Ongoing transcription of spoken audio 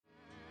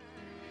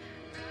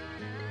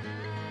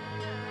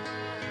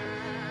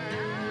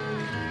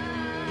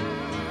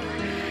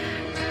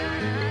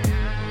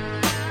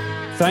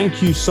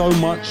Thank you so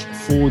much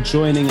for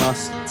joining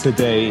us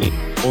today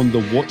on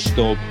the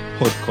Watchdog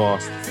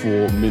podcast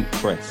for Mint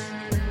Press.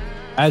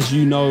 As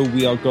you know,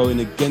 we are going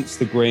against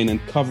the grain and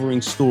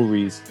covering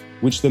stories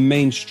which the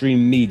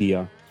mainstream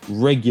media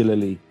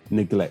regularly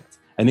neglect.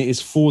 And it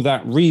is for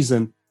that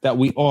reason that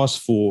we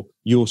ask for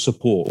your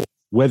support,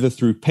 whether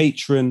through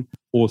Patreon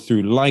or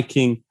through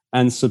liking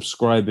and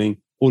subscribing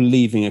or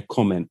leaving a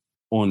comment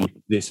on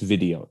this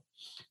video.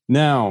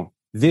 Now,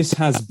 this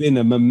has been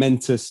a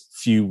momentous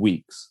few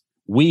weeks.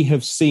 We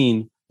have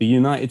seen the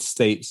United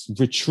States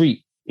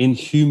retreat in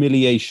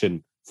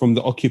humiliation from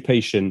the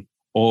occupation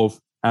of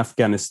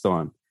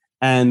Afghanistan.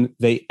 And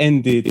they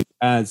ended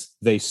as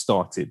they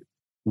started,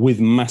 with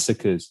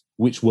massacres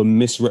which were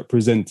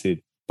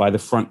misrepresented by the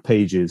front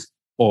pages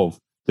of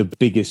the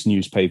biggest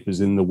newspapers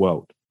in the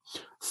world.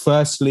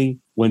 Firstly,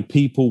 when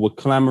people were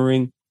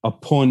clamoring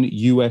upon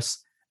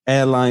US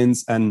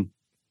airlines and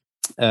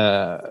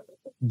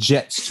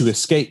jets to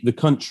escape the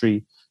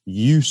country,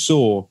 you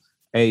saw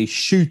a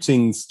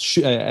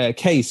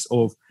case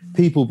of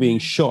people being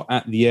shot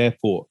at the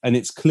airport. And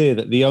it's clear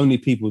that the only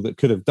people that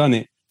could have done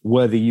it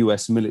were the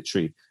US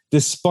military.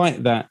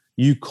 Despite that,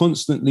 you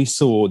constantly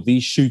saw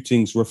these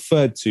shootings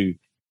referred to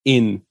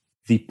in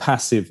the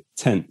passive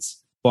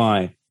tense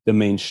by the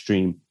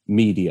mainstream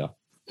media.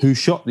 Who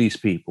shot these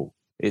people?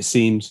 It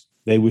seems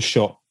they were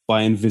shot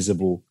by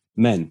invisible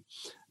men.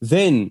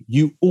 Then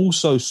you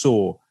also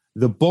saw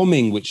the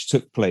bombing which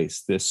took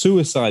place, the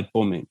suicide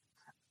bombing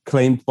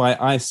claimed by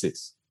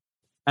ISIS.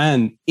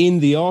 And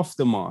in the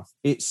aftermath,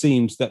 it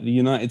seems that the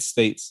United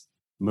States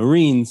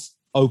Marines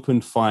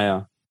opened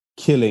fire,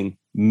 killing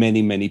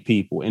many, many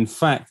people. In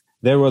fact,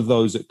 there are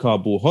those at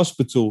Kabul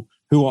hospital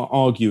who are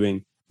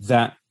arguing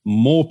that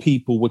more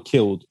people were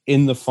killed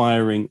in the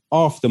firing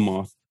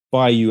aftermath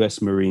by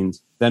US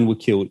Marines than were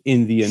killed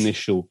in the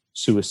initial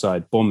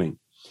suicide bombing.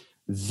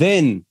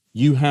 Then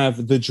you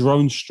have the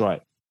drone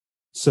strike,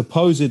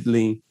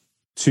 supposedly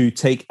to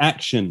take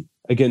action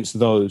against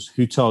those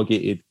who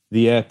targeted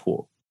the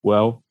airport.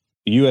 Well,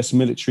 the US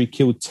military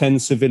killed 10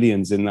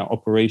 civilians in that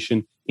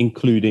operation,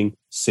 including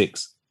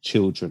 6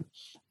 children.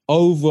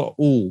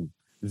 Overall,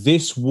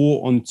 this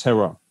war on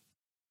terror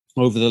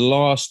over the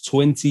last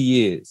 20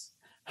 years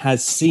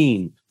has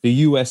seen the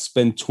US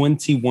spend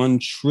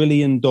 $21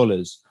 trillion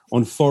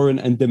on foreign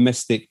and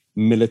domestic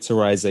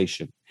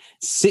militarization.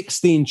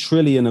 16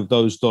 trillion of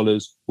those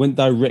dollars went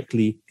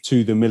directly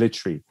to the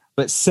military,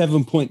 but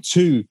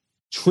 7.2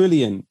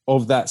 trillion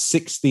of that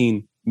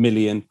 16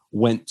 million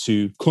went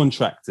to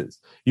contractors.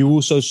 You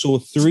also saw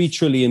 3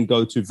 trillion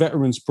go to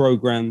veterans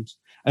programs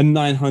and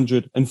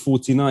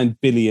 949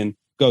 billion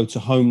go to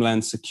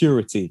homeland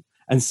security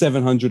and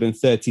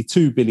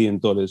 $732 billion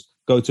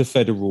go to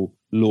federal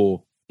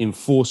law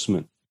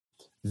enforcement.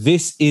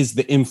 This is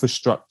the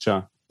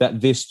infrastructure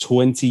that this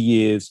 20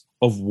 years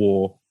of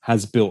war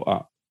has built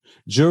up.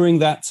 During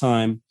that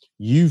time,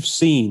 you've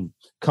seen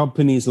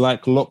companies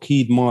like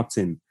Lockheed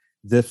Martin,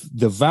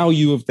 the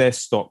value of their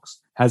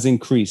stocks has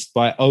increased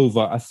by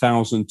over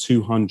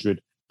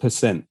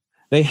 1,200%.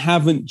 They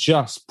haven't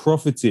just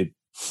profited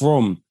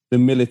from the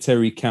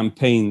military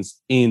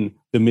campaigns in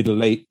the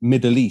Middle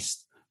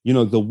East. You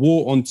know, the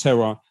war on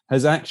terror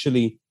has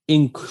actually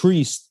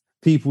increased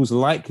people's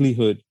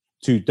likelihood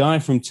to die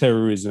from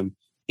terrorism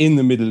in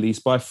the Middle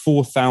East by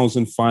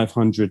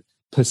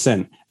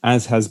 4,500%,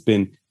 as has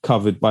been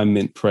covered by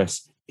Mint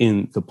Press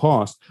in the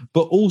past.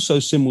 But also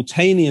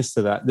simultaneous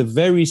to that, the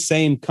very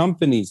same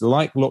companies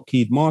like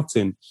Lockheed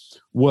Martin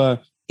were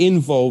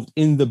involved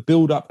in the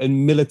buildup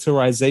and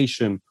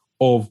militarization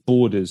of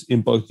borders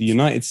in both the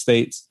United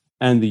States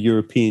and the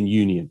European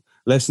Union.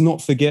 Let's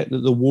not forget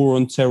that the war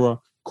on terror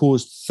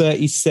caused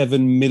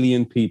 37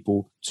 million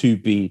people to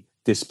be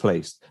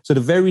displaced. So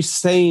the very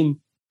same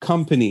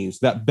companies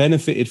that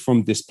benefited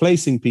from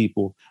displacing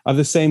people are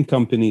the same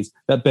companies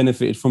that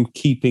benefited from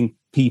keeping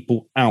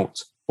people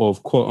out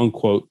of, quote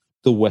unquote,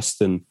 the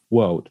Western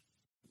world.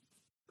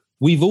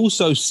 We've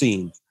also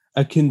seen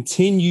a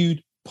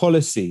continued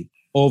policy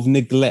of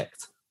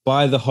neglect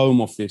by the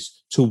Home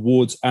Office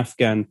towards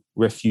Afghan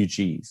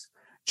refugees.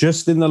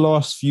 Just in the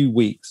last few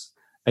weeks,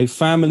 a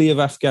family of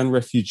Afghan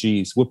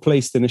refugees were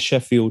placed in a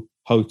Sheffield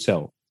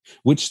hotel,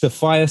 which the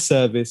fire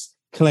service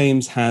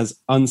claims has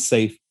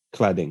unsafe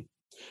cladding.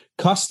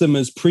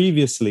 Customers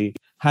previously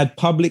had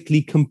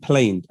publicly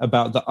complained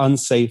about the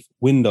unsafe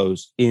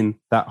windows in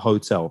that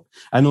hotel.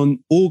 And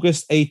on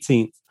August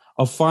 18th,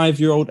 a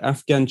 5-year-old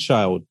Afghan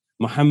child,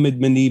 Mohammed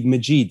Manib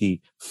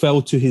Majidi,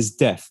 fell to his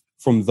death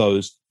from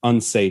those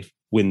unsafe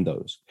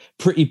windows.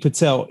 Priti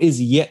Patel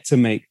is yet to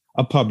make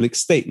a public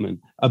statement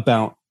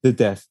about the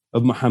death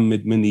of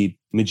Mohammed Manib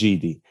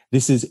Majidi.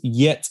 This is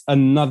yet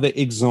another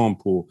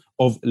example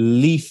of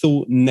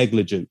lethal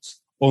negligence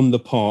on the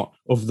part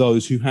of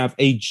those who have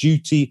a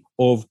duty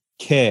of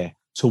care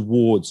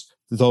towards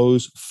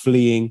those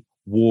fleeing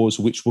wars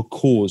which were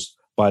caused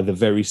by the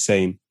very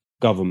same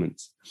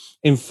governments.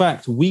 In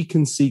fact, we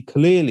can see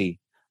clearly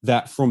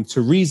that from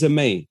Theresa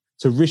May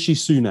to Rishi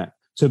Sunak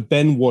to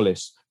Ben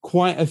Wallace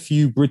quite a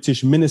few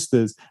British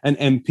ministers and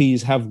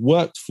MPs have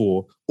worked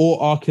for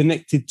or are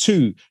connected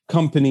to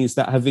companies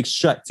that have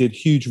extracted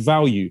huge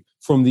value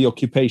from the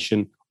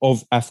occupation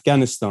of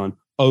Afghanistan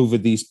over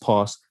these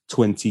past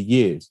 20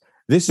 years.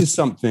 This is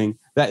something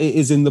that it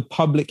is in the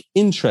public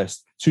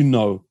interest to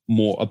know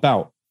more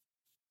about.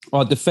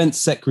 Our Defense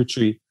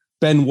Secretary,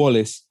 Ben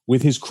Wallace,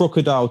 with his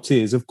crocodile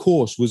tears, of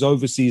course, was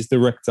overseas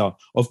director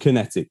of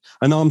Kinetic,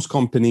 an arms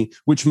company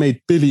which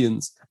made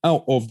billions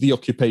out of the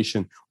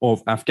occupation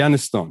of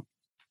Afghanistan.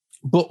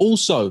 But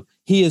also,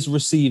 he has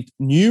received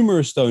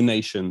numerous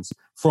donations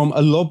from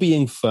a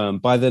lobbying firm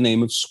by the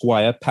name of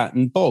Squire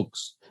Patton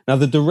Boggs. Now,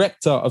 the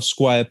director of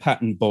Squire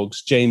Patton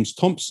Boggs, James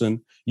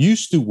Thompson,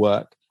 used to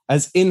work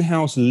as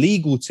in-house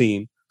legal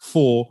team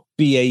for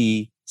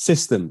BAE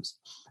Systems.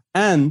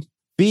 And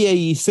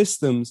BAE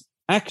Systems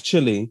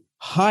actually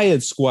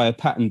hired Squire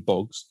Patton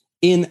Boggs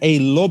in a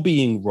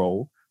lobbying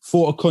role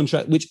for a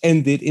contract which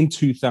ended in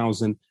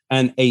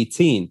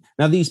 2018.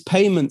 Now, these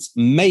payments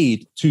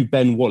made to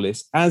Ben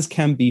Wallace, as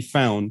can be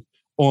found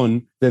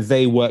on the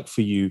They Work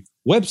For You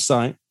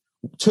website,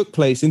 took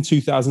place in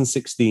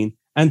 2016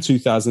 and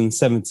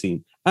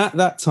 2017. At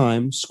that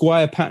time,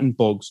 Squire Patton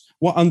Boggs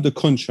were under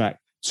contract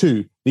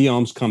to the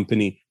arms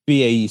company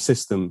BAE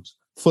Systems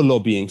for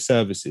lobbying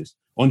services.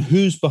 On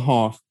whose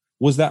behalf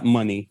was that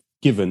money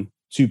given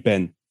to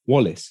Ben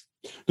Wallace?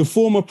 The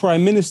former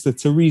Prime Minister,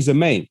 Theresa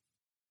May,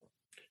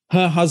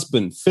 her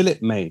husband,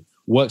 Philip May,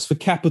 works for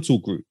Capital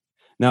Group.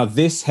 Now,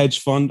 this hedge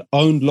fund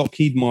owned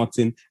Lockheed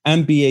Martin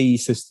and BAE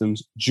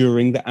Systems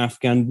during the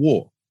Afghan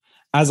war.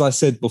 As I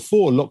said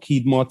before,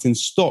 Lockheed Martin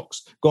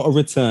stocks got a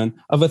return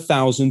of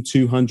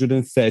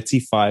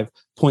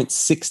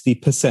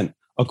 1,235.60%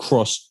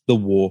 across the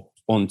war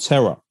on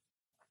terror.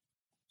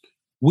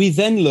 We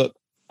then look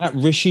at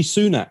Rishi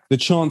Sunak, the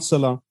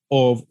Chancellor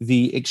of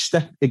the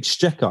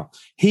Exchequer.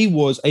 He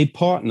was a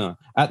partner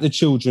at the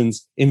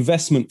Children's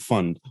Investment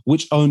Fund,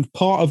 which owned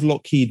part of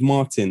Lockheed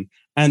Martin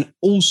and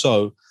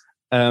also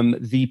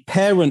the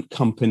parent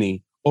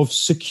company of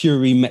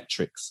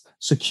Securimetrics.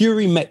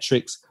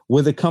 Securimetrics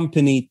were the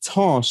company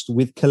tasked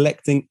with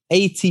collecting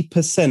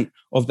 80%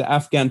 of the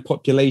Afghan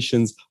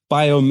population's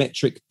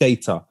biometric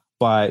data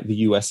by the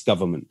US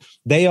government.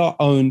 They are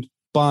owned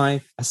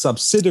by a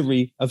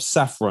subsidiary of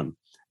Safran.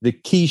 The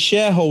key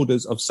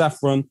shareholders of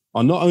Safran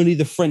are not only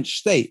the French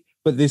state,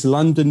 but this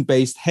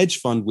London-based hedge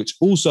fund, which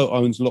also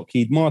owns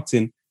Lockheed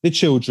Martin, the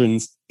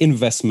Children's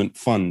Investment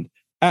Fund,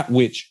 at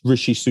which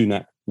Rishi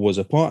Sunak was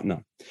a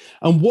partner.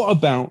 And what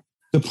about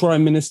the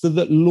Prime Minister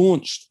that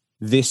launched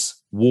this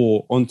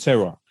war on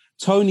terror?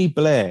 Tony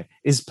Blair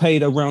is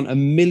paid around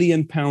 £1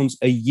 million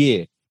a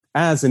year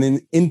as an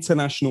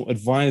international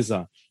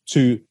advisor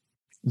to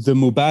the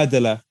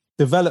Mubadala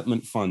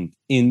Development Fund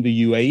in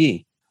the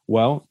UAE.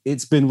 Well,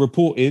 it's been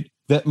reported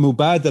that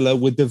Mubadala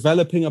were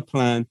developing a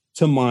plan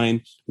to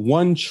mine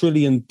 $1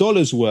 trillion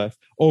worth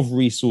of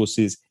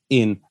resources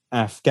in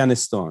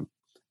Afghanistan.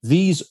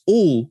 These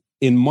all,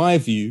 in my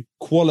view,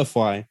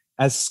 qualify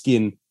as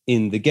skin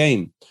in the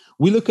game.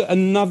 We look at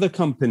another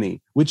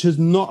company which has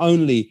not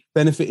only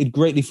benefited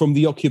greatly from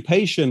the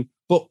occupation,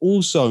 but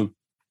also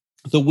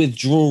the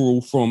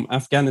withdrawal from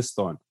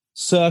Afghanistan.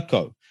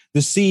 Serco. The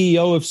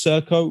CEO of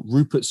Serco,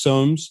 Rupert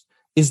Soames,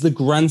 is the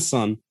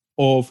grandson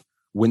of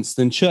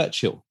Winston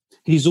Churchill.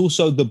 He's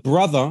also the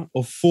brother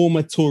of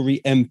former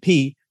Tory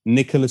MP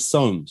Nicholas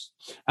Soames.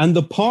 And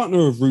the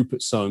partner of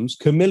Rupert Soames,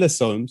 Camilla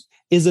Soames,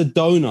 is a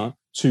donor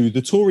to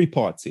the Tory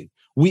party.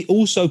 We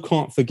also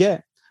can't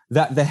forget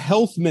that the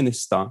health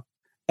minister,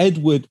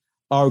 Edward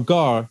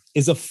Argar,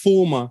 is a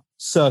former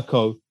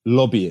Serco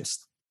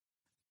lobbyist.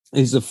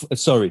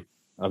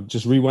 I'll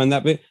just rewind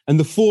that bit. And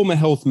the former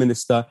health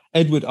minister,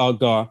 Edward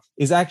Argar,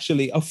 is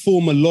actually a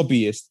former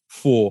lobbyist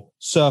for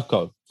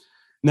Serco.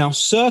 Now,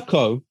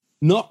 Serco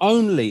not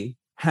only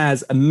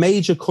has a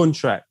major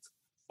contract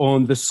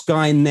on the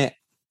Skynet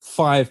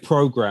 5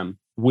 program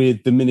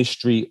with the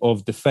Ministry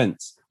of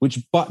Defense, which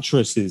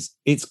buttresses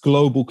its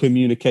global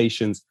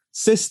communications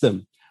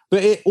system,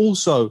 but it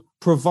also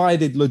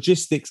provided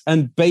logistics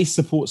and base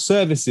support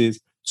services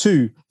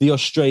to the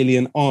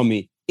Australian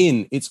Army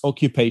in its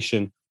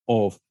occupation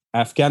of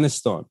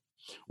Afghanistan.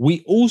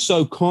 We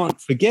also can't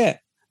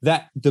forget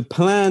that the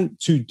plan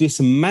to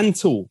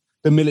dismantle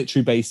the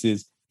military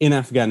bases in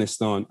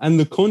Afghanistan and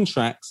the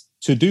contracts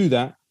to do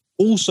that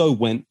also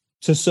went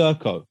to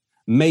Serco,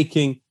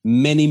 making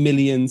many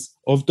millions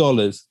of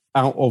dollars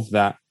out of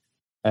that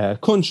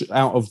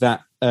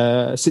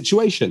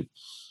situation.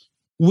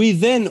 We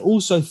then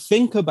also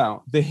think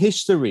about the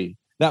history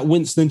that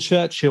Winston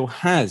Churchill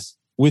has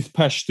with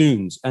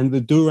Pashtuns and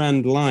the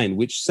Durand Line,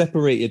 which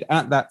separated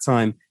at that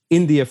time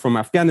India from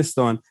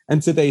Afghanistan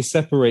and today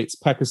separates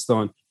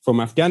Pakistan from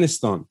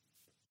Afghanistan.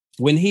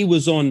 When he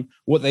was on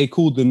what they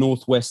called the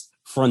Northwest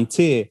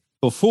Frontier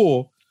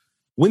before,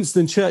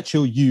 Winston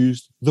Churchill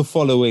used the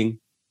following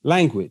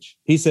language.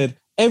 He said,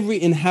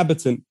 "Every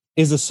inhabitant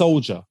is a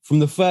soldier from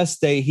the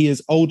first day he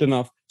is old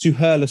enough to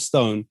hurl a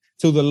stone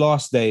till the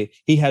last day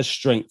he has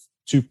strength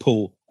to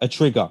pull a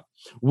trigger."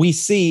 We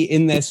see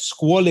in their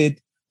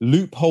squalid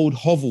loopholed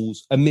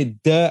hovels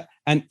amid dirt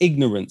and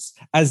ignorance,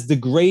 as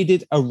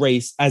degraded a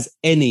race as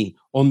any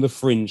on the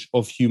fringe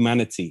of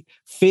humanity,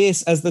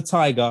 fierce as the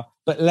tiger,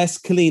 but less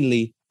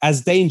cleanly,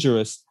 as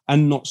dangerous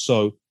and not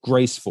so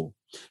graceful.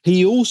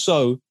 He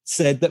also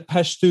said that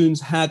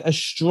Pashtuns had a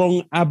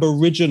strong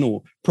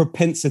aboriginal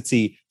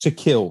propensity to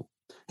kill.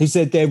 He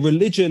said their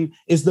religion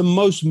is the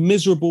most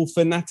miserable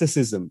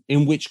fanaticism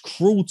in which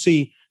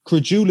cruelty,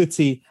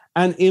 credulity,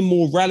 and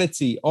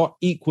immorality are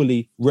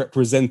equally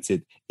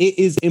represented. It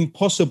is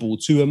impossible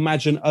to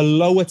imagine a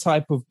lower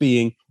type of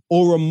being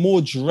or a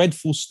more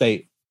dreadful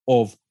state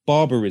of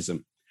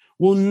barbarism.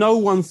 Well, no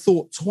one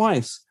thought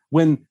twice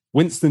when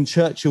Winston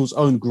Churchill's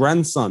own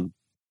grandson,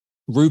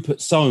 Rupert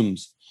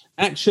Soames,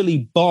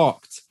 actually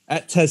barked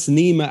at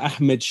Tasneema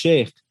Ahmed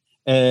Sheikh,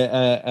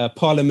 a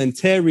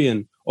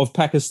parliamentarian of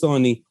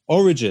Pakistani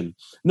origin.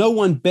 No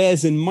one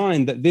bears in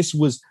mind that this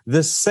was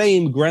the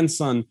same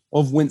grandson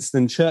of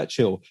Winston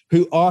Churchill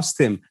who asked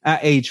him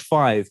at age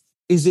 5,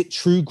 "Is it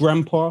true,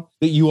 Grandpa,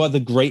 that you are the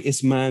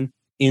greatest man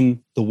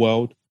in the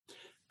world?"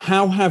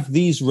 How have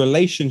these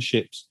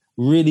relationships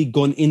really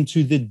gone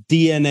into the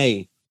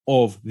DNA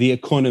of the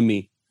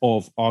economy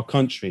of our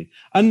country?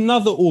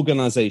 Another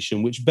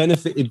organization which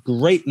benefited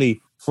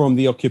greatly from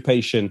the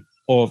occupation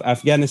of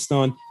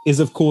Afghanistan is,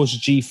 of course,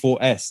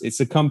 G4S. It's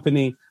a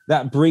company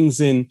that brings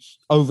in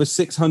over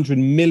 £600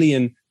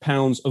 million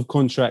of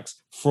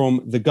contracts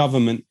from the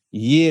government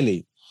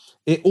yearly.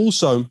 It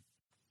also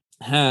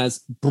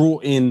has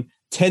brought in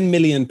 £10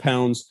 million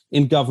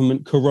in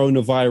government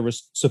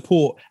coronavirus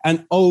support,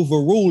 and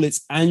overall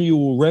its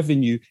annual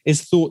revenue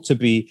is thought to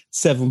be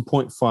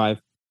 £7.5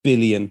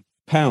 billion.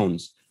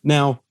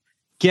 Now,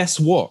 guess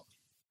what?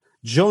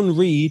 John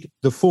Reid,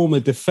 the former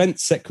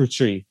Defence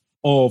Secretary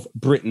of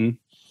Britain,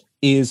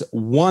 is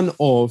one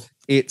of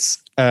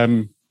its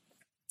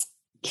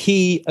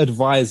key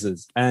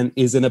advisors and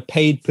is in a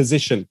paid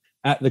position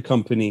at the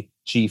company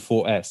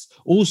G4S.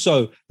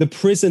 Also, the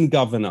prison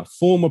governor,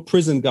 former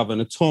prison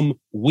governor, Tom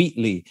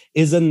Wheatley,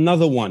 is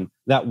another one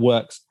that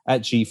works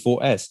at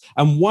G4S.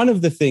 And one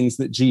of the things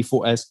that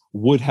G4S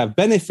would have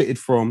benefited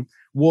from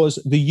was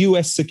the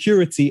US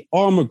Security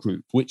Armor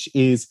Group, which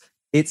is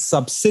its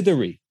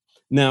subsidiary.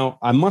 Now,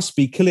 I must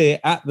be clear,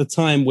 at the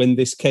time when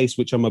this case,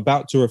 which I'm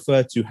about to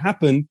refer to,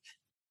 happened,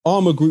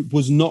 Armor Group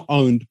was not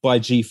owned by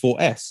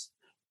G4S.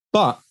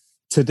 But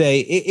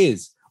today it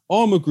is.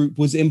 Armor Group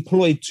was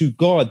employed to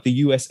guard the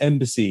US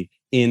Embassy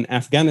in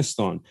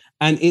Afghanistan,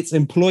 and its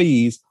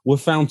employees were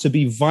found to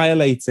be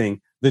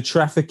violating the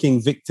Trafficking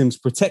Victims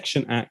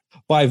Protection Act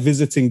by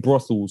visiting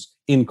brothels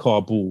in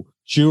Kabul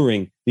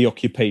during the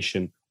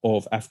occupation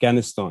of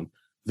Afghanistan.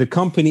 The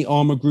company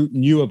Armor Group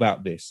knew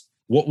about this.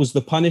 What was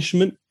the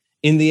punishment?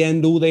 In the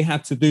end, all they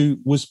had to do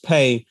was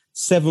pay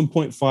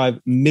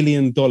 $7.5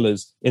 million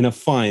in a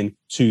fine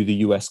to the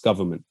US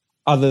government.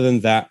 Other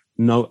than that,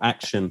 no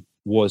action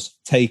was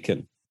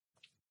taken.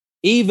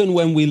 Even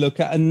when we look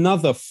at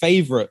another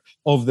favorite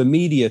of the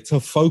media to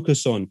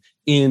focus on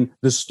in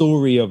the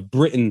story of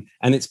Britain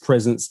and its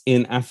presence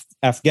in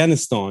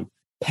Afghanistan,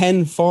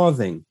 Penn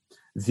Farthing,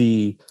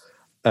 the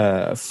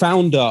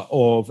founder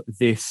of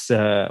this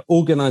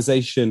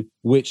organization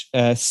which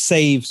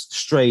saves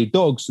stray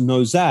dogs,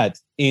 Nozad,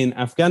 in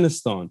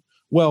Afghanistan.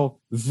 Well,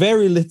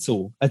 very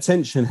little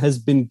attention has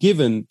been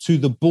given to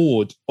the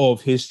board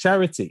of his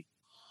charity.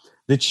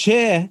 The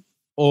chair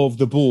of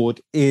the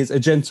board is a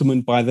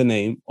gentleman by the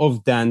name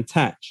of Dan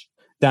Tatch.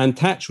 Dan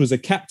Tatch was a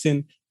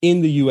captain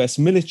in the US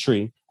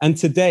military and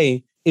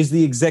today is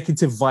the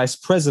executive vice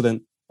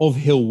president of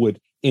Hillwood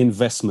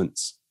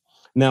Investments.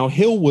 Now,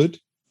 Hillwood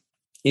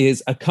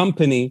is a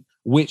company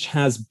which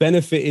has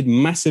benefited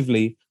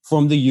massively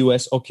from the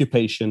US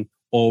occupation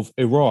of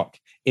Iraq.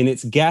 In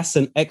its gas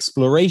and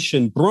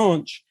exploration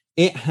branch,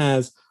 it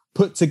has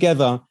put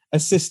together a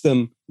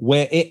system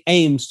where it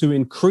aims to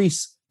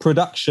increase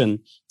production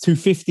to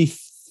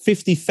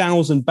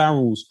 50,000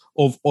 barrels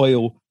of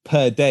oil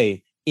per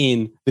day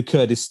in the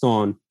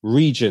Kurdistan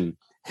region.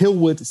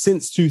 Hillwood,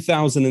 since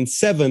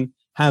 2007,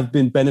 have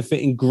been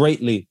benefiting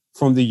greatly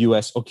from the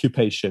US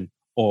occupation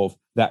of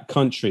that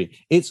country.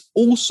 It's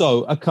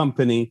also a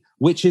company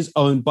which is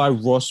owned by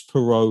Ross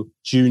Perot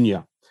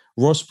Jr.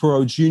 Ross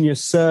Perot Jr.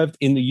 served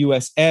in the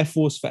US Air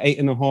Force for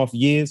 8.5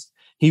 years.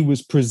 He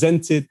was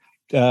presented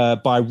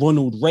by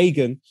Ronald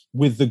Reagan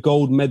with the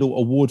Gold Medal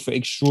Award for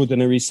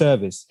Extraordinary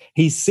Service.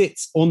 He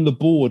sits on the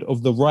board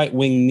of the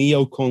right-wing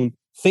neocon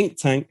think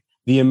tank,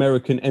 the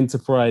American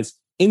Enterprise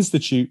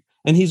Institute,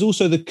 and he's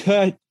also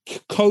the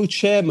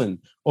co-chairman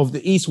of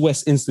the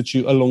East-West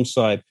Institute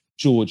alongside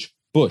George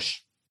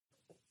Bush.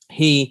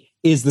 He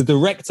is the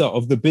director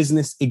of the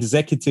Business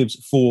Executives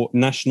for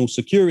National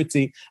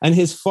Security, and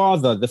his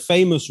father, the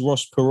famous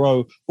Ross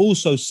Perot,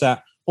 also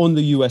sat on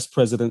the US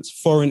president's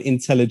Foreign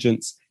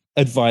Intelligence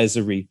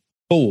Advisory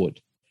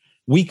Board.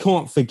 We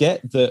can't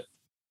forget that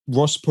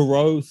Ross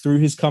Perot, through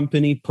his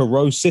company,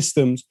 Perot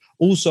Systems,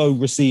 also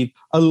received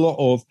a lot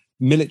of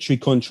military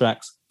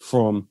contracts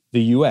from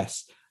the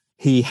US.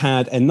 He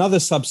had another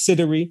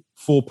subsidiary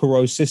for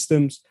Perot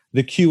Systems,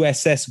 the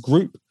QSS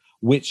Group,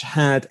 which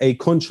had a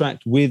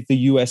contract with the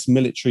US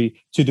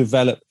military to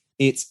develop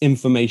its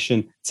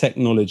information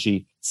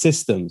technology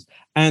systems.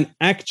 And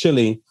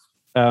actually,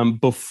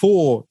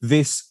 before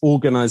this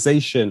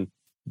organization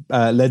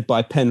led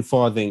by Penn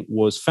Farthing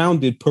was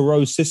founded,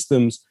 Perot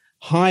Systems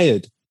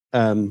hired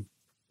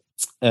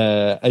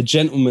a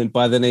gentleman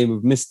by the name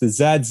of Mr.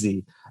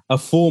 Zadzi, a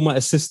former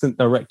assistant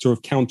director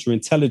of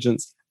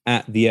counterintelligence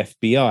at the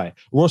FBI.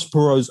 Ross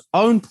Perot's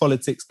own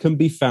politics can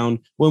be found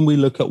when we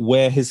look at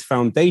where his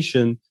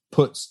foundation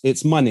puts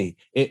its money.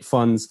 It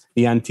funds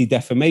the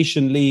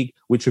Anti-Defamation League,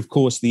 which, of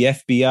course, the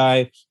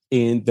FBI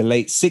in the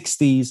late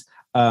 60s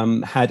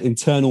had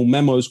internal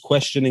memos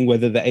questioning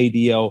whether the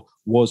ADL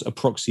was a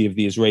proxy of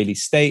the Israeli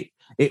state.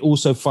 It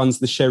also funds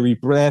the Sherry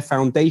Blair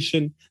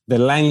Foundation, the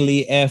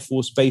Langley Air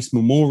Force Base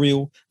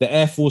Memorial, the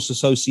Air Force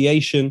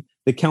Association,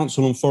 the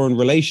Council on Foreign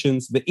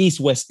Relations, the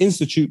East-West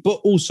Institute, but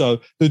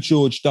also the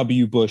George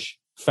W. Bush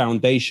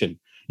Foundation.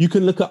 You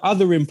can look at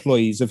other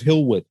employees of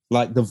Hillwood,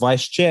 like the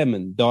vice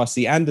chairman,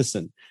 Darcy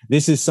Anderson.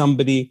 This is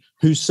somebody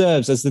who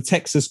serves as the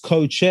Texas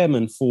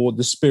co-chairman for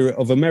the Spirit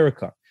of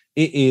America.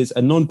 It is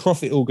a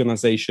non-profit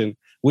organization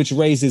which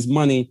raises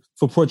money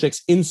for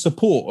projects in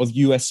support of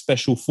US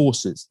special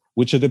forces,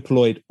 which are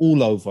deployed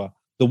all over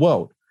the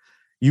world.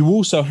 You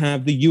also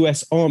have the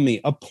US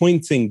Army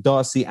appointing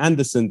Darcy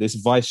Anderson, this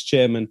vice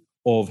chairman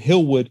of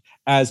Hillwood,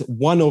 as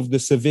one of the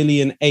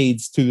civilian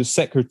aides to the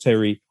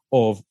Secretary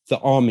of the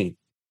Army.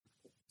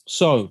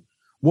 So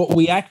what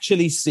we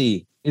actually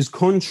see is,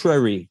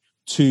 contrary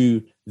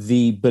to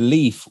the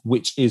belief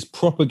which is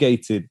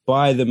propagated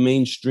by the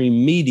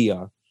mainstream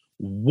media,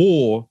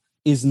 war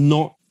is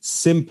not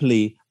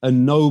simply a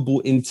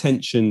noble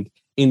intentioned,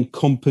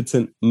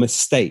 incompetent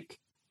mistake.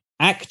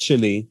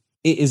 Actually,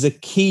 it is a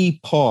key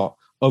part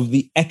of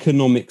the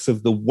economics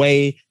of the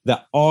way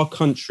that our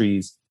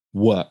countries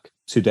work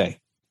today.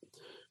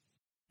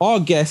 Our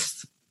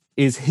guest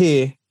is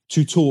here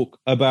to talk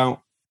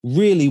about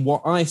really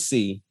what I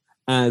see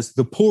as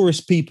the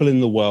poorest people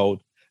in the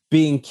world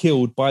being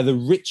killed by the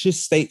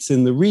richest states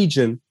in the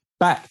region,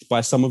 backed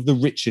by some of the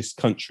richest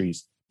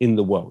countries in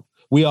the world.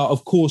 We are,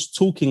 of course,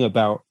 talking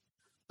about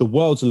the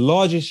world's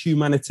largest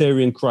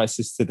humanitarian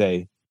crisis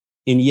today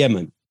in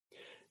Yemen.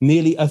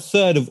 Nearly a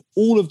third of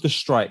all of the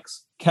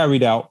strikes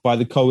carried out by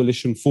the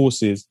coalition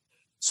forces,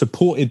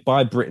 supported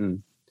by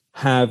Britain,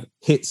 have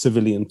hit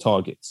civilian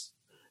targets.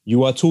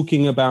 You are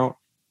talking about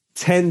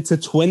 10 to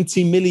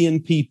 20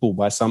 million people,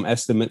 by some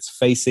estimates,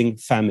 facing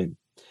famine.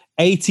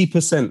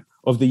 80%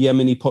 of the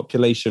Yemeni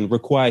population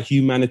require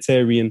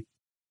humanitarian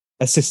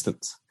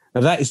assistance.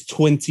 Now, that is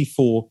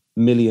 24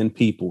 million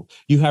people.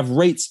 You have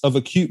rates of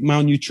acute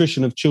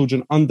malnutrition of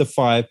children under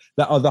 5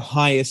 that are the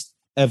highest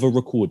ever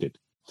recorded.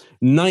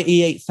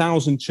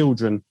 98,000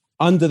 children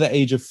under the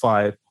age of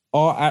 5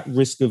 are at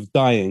risk of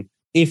dying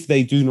if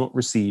they do not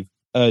receive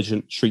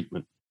urgent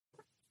treatment.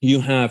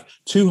 You have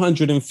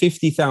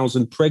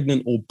 250,000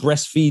 pregnant or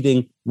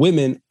breastfeeding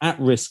women at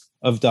risk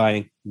of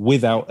dying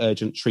without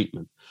urgent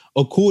treatment.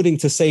 According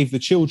to Save the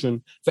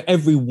Children, for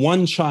every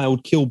one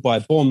child killed by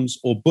bombs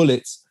or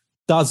bullets,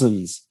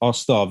 dozens are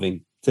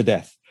starving to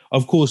death.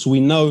 Of course, we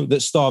know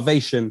that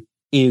starvation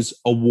is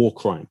a war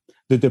crime,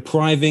 the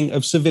depriving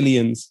of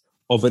civilians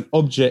of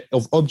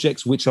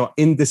objects which are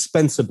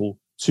indispensable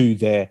to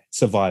their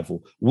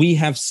survival. We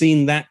have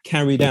seen that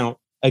carried out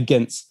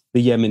against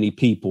the Yemeni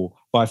people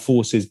by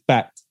forces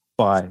backed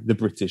by the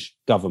British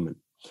government.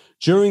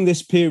 During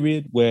this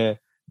period where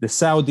the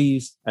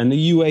Saudis and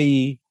the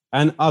UAE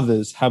and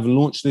others have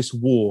launched this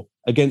war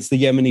against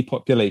the Yemeni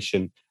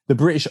population, the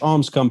British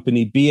arms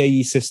company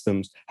BAE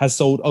Systems has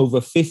sold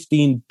over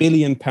 15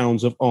 billion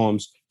pounds of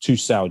arms to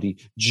Saudi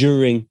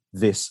during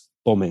this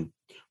bombing.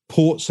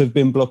 Ports have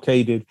been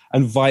blockaded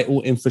and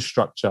vital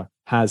infrastructure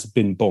has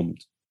been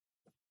bombed.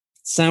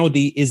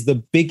 Saudi is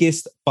the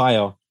biggest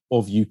buyer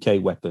of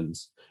UK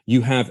weapons.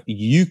 You have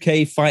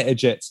UK fighter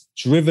jets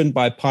driven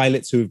by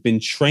pilots who have been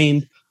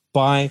trained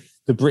by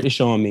the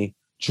British Army,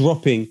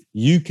 dropping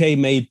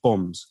UK-made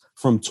bombs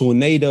from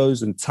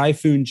Tornadoes and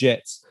Typhoon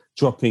jets,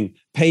 dropping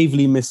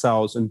Pavely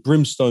missiles and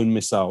Brimstone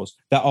missiles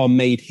that are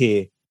made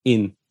here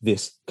in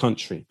this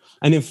country.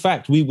 And in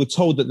fact, we were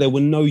told that there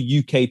were no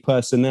UK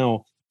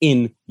personnel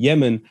in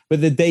Yemen,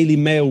 but the Daily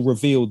Mail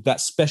revealed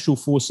that Special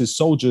Forces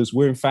soldiers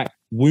were in fact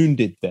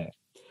wounded there,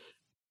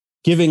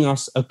 giving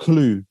us a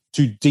clue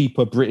to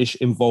deeper British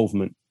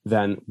involvement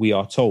than we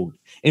are told.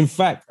 In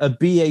fact, a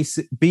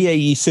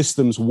BAE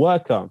Systems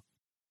worker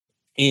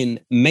in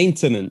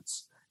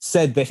maintenance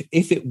said that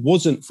if it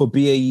wasn't for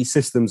BAE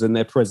Systems and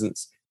their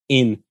presence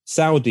in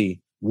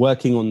Saudi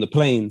working on the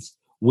planes,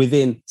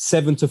 within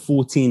 7 to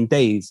 14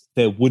 days,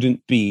 there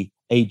wouldn't be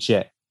a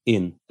jet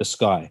in the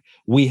sky.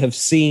 We have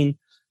seen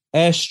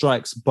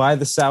airstrikes by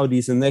the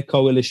Saudis and their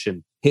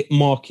coalition hit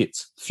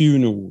markets,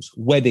 funerals,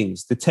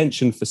 weddings,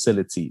 detention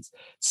facilities,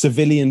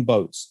 civilian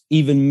boats,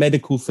 even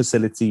medical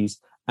facilities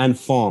and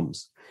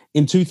farms.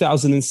 In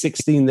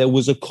 2016, there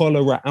was a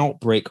cholera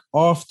outbreak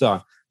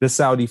after the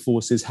Saudi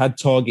forces had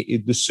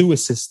targeted the sewer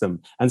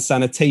system and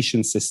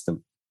sanitation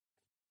system.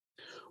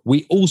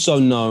 We also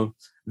know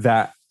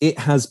that it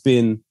has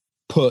been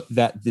put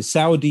that the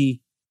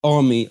Saudi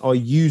army are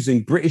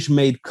using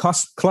British-made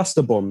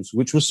cluster bombs,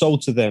 which were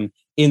sold to them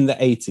in the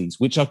 80s,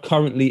 which are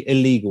currently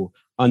illegal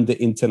under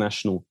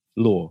international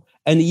law.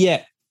 And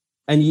yet,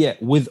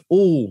 with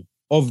all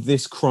of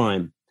this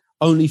crime,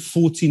 only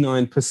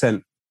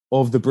 49%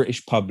 of the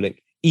British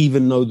public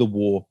even know the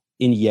war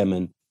in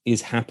Yemen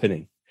is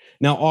happening.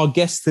 Now, our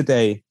guest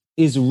today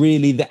is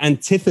really the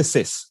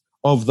antithesis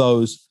of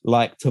those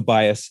like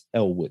Tobias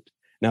Ellwood.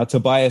 Now,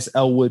 Tobias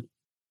Ellwood,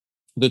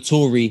 the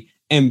Tory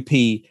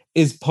MP,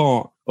 is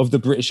part of the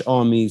British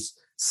Army's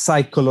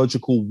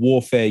psychological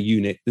warfare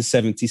unit, the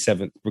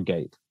 77th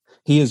Brigade.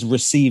 He has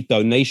received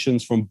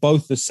donations from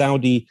both the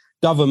Saudi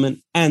government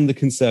and the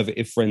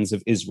Conservative Friends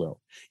of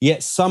Israel.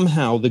 Yet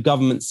somehow the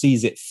government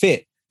sees it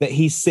fit that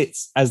he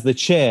sits as the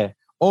chair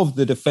of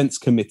the Defense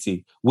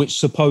Committee, which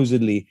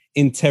supposedly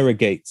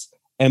interrogates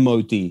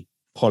MOD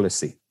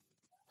policy.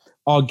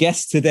 Our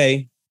guest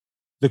today,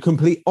 the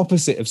complete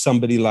opposite of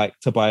somebody like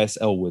Tobias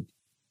Ellwood,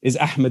 is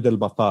Ahmed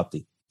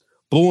Al-Batati.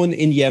 Born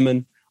in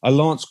Yemen, a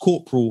lance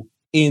corporal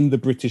in the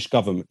British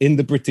government, in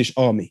the British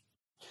Army.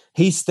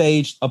 He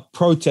staged a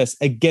protest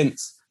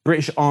against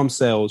British arms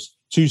sales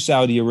to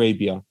Saudi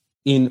Arabia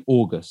in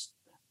August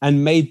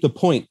and made the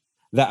point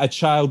that a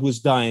child was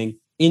dying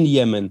in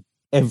Yemen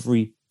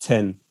every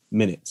 10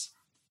 minutes.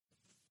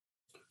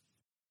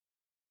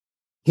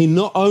 He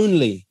not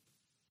only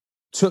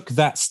took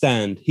that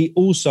stand, he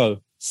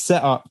also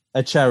set up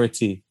a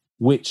charity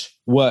which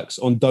works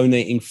on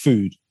donating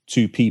food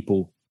to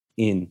people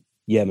in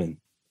Yemen.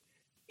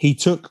 He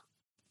took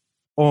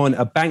on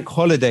a bank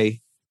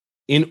holiday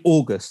in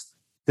August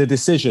the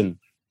decision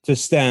to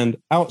stand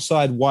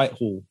outside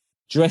Whitehall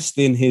dressed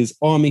in his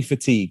army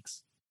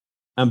fatigues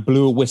and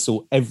blew a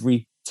whistle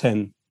every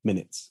 10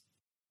 minutes.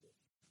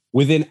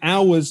 Within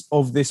hours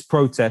of this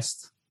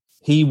protest,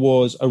 he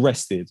was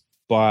arrested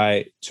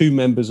by 2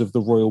 members of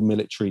the Royal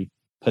Military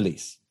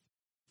Police.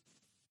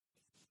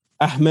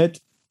 Ahmed,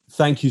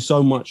 thank you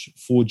so much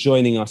for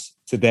joining us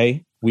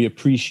today. We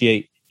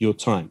appreciate your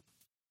time.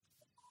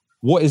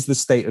 What is the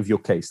state of your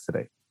case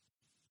today?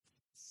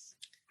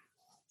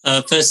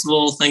 First of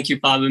all, thank you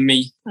for having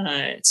me.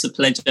 It's a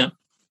pleasure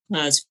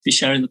to be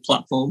sharing the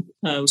platform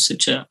with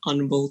such an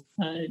honourable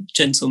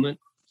gentleman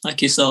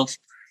like yourself.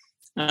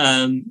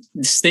 The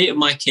state of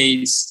my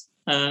case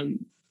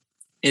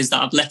is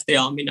that I've left the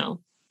army now.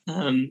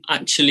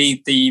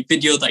 Actually, the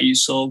video that you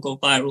saw go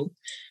viral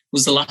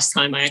was the last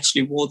time I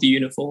actually wore the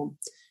uniform.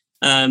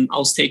 I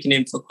was taken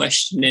in for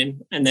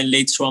questioning and then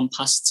later on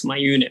passed to my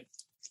unit.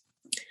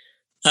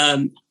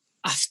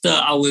 After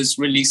I was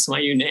released to my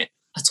unit,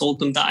 I told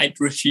them that I'd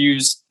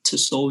refused to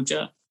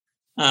soldier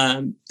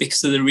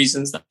because of the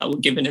reasons that were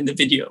given in the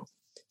video.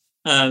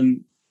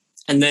 And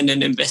then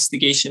an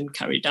investigation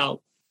carried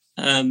out.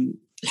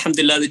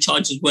 Alhamdulillah, the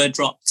charges were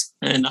dropped.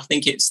 And I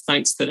think it's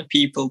thanks to the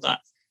people that,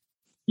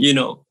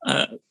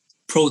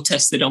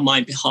 protested on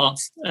my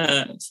behalf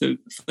for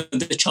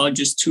the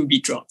charges to be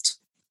dropped.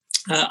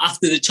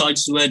 After the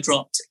charges were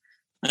dropped,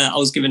 I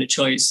was given a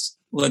choice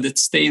whether to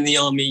stay in the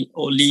army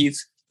or leave.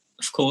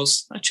 Of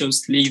course, I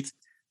chose to leave.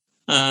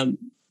 And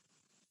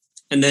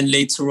then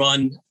later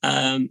on,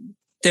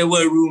 there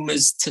were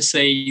rumors to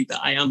say that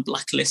I am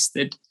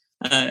blacklisted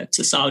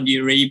to Saudi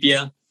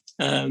Arabia.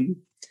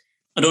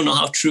 I don't know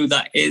how true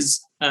that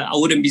is. I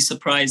wouldn't be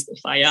surprised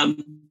if I am,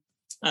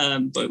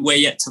 but we're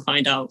yet to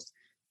find out.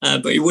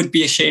 But it would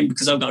be a shame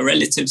because I've got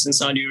relatives in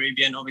Saudi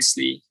Arabia and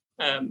obviously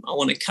I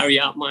want to carry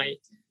out my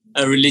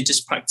religious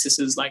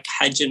practices like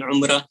Hajj and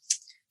Umrah.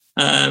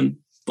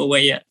 But we're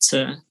yet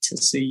to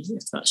see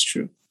if that's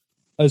true.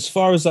 As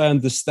far as I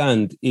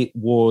understand, it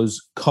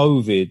was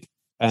COVID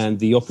and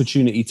the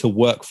opportunity to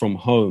work from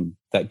home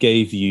that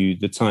gave you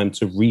the time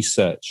to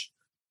research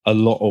a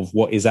lot of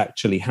what is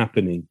actually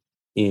happening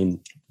in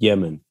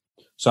Yemen.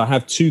 So I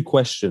have 2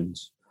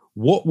 questions.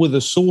 What were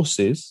the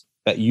sources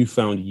that you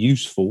found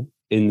useful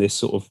in this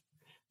sort of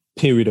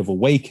period of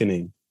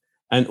awakening?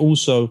 And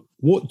also,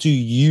 what do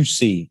you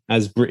see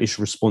as British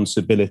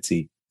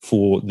responsibility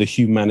for the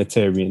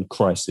humanitarian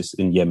crisis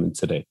in Yemen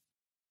today?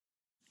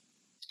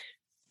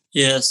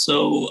 Yeah,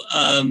 so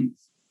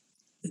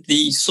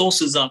the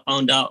sources I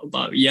found out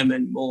about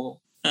Yemen more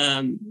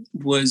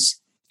was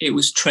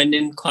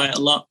trending quite a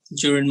lot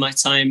during my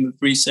time of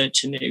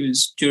research, and it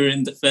was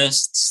during the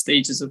first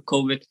stages of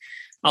COVID.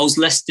 I was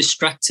less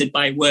distracted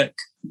by work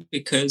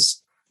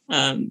because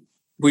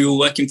we were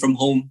working from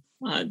home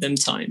at them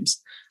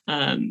times,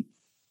 and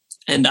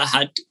I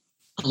had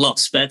a lot of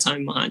spare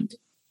time in my hand.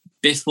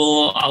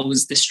 Before, I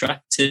was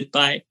distracted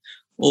by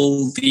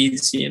all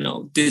these,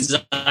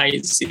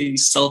 desires,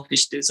 these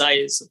selfish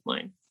desires of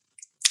mine.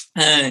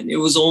 And it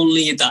was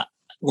only that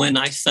when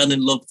I fell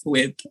in love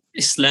with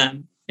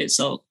Islam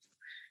itself.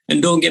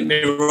 And don't get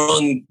me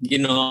wrong,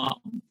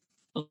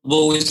 I've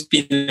always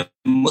been a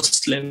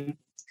Muslim,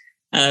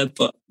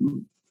 but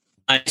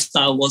my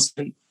style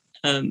wasn't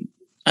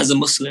as a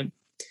Muslim.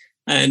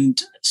 And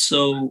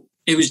so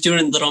it was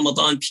during the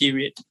Ramadan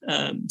period,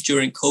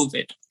 during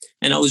COVID,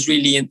 and I was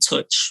really in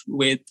touch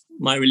with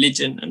my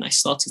religion, and I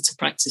started to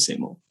practice it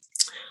more.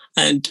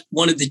 And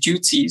one of the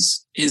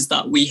duties is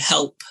that we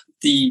help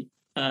the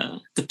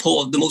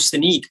poor, the most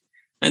in need,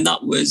 and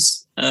that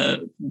was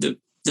the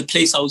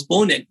place I was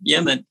born in,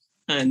 Yemen.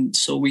 And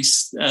so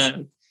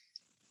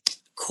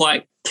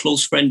quite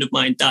close friend of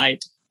mine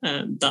died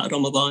that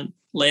Ramadan,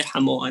 Allah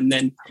yarhamu, and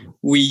then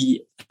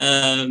we,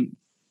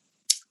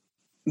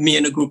 me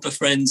and a group of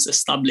friends,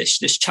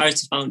 established this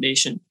charity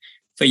foundation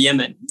for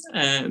Yemen,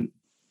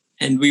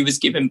 and we was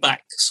giving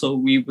back. So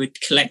we would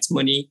collect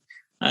money,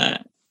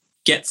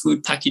 get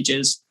food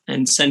packages,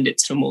 and send it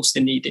to the most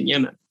in need in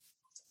Yemen.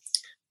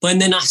 But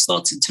then I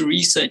started to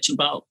research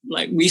about,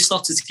 we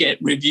started to get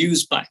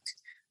reviews back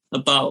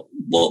about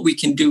what we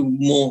can do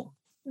more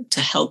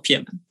to help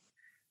Yemen.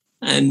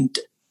 And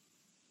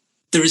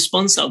the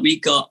response that we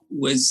got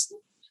was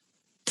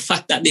the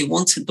fact that they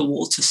wanted the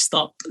war to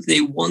stop.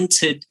 They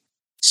wanted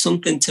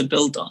something to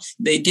build off.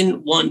 They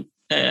didn't want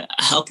a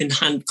helping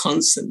hand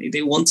constantly.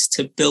 They wanted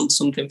to build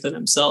something for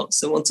themselves.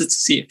 They wanted to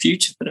see a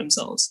future for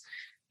themselves.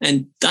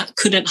 And that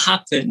couldn't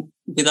happen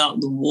without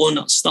the war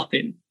not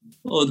stopping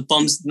or the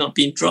bombs not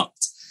being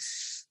dropped.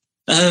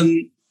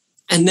 And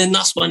then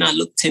that's when I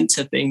looked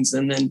into things,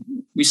 and then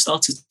we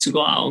started to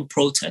go out on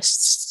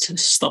protests to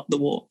stop the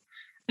war.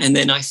 And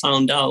then I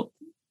found out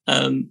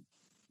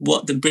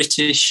what the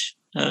British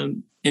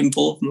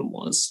involvement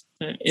was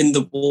in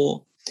the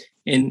war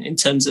in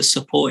terms of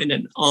supporting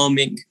and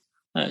arming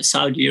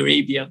Saudi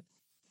Arabia.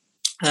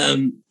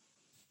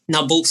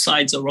 Now, both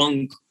sides are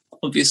wrong,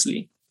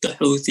 obviously. The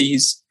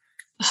Houthis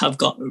have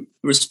got a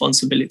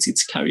responsibility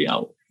to carry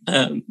out,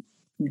 in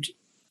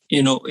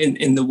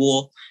the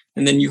war.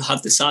 And then you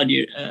have the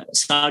Saudi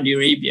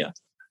Arabia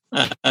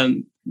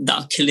that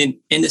are killing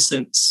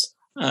innocents,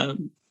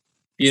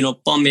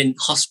 bombing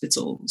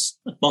hospitals,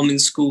 bombing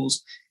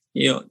schools.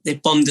 They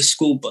bombed the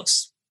school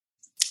bus,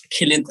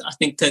 killing, I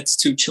think,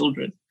 32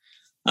 children.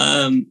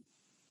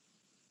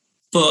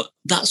 But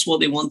that's what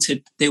they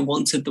wanted. They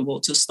wanted the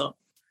war to stop.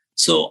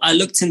 So I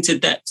looked into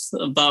depth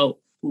about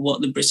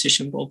what the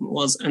British involvement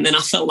was. And then I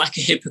felt like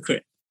a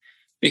hypocrite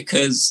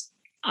because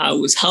I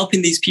was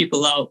helping these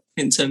people out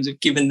in terms of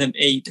giving them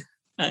aid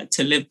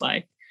to live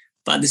by.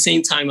 But at the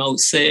same time, I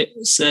was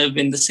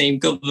serving the same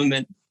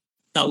government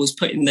that was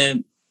putting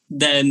them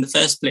there in the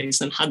first place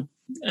and had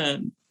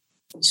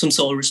some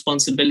sort of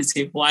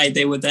responsibility of why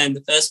they were there in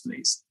the first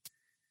place.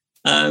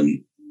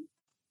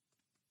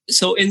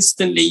 So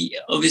instantly,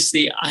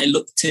 obviously, I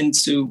looked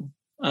into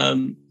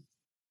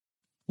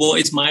what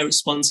is my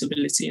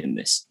responsibility in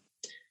this.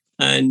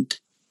 And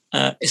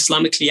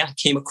Islamically, I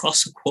came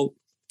across a quote,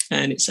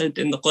 and it said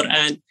in the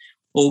Quran,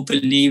 "All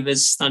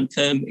believers stand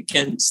firm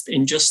against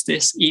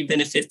injustice, even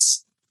if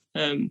it's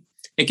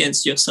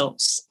against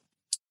yourselves."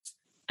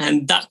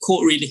 And that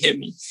quote really hit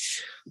me.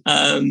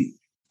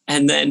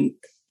 And then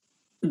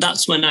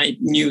that's when I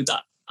knew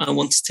that I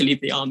wanted to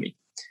leave the army.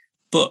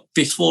 But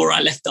before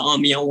I left the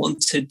army, I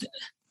wanted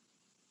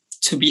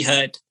to be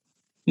heard.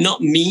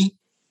 Not me,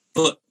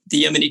 but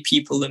the Yemeni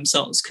people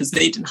themselves, because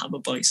they didn't have a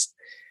voice.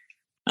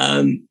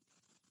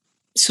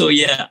 So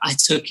yeah, I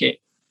took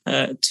it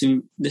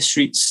to the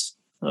streets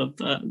of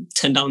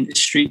 10 Downing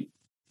Street,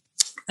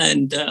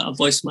 and I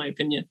voiced my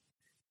opinion.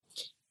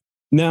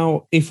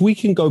 Now, if we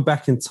can go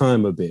back in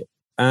time a bit,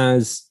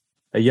 as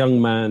a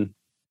young man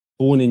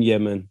born in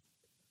Yemen,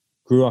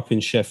 grew up in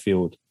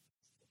Sheffield,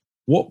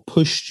 what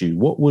pushed you?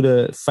 What were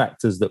the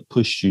factors that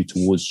pushed you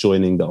towards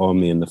joining the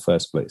army in the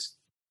first place?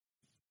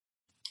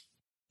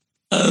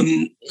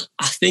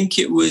 I think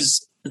it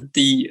was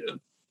the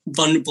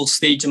vulnerable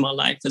stage in my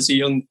life as a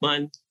young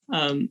man.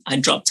 I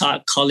dropped out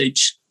of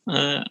college.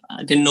 I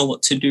didn't know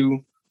what to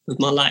do with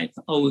my life.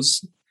 I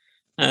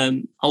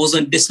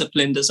wasn't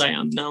disciplined as I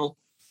am now.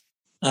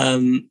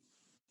 And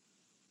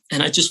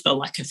I just felt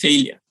like a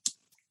failure.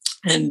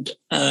 And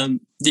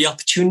the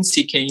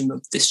opportunity came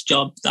of this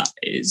job that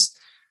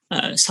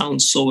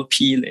sounds so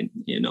appealing.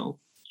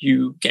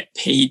 You get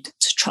paid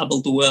to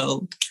travel the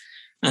world.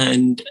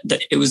 And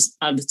that it was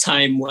at the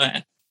time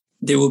where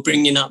they were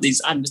bringing out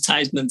these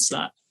advertisements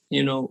that,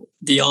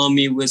 the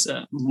army was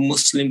a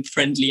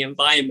Muslim-friendly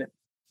environment.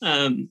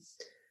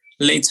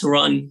 Later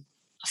on,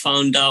 I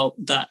found out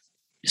that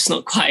it's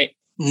not quite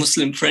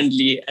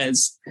Muslim-friendly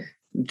as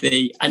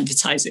they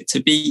advertise it to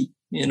be.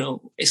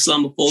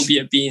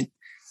 Islamophobia being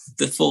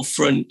the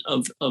forefront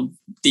of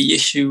the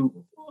issue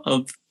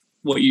of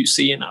what you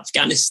see in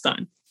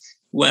Afghanistan,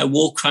 where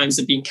war crimes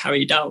are being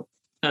carried out.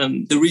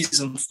 The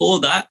reason for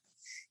that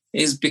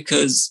is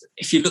because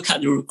if you look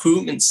at the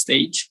recruitment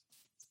stage,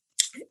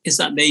 is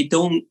that they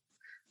don't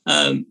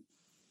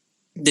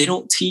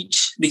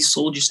teach these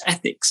soldiers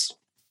ethics.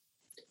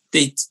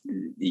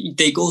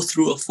 They go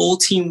through a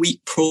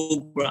 14-week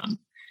program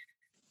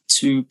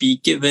to be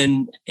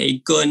given a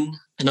gun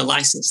and a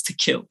license to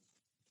kill.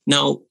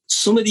 Now,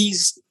 some of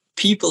these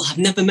people have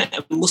never met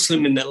a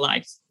Muslim in their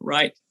life,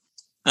 right?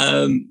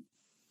 And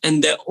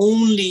their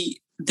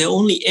only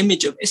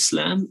image of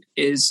Islam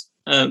is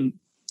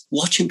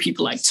watching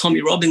people like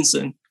Tommy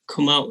Robinson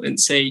come out and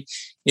say,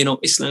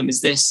 Islam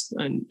is this,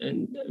 and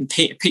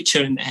paint a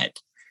picture in their head.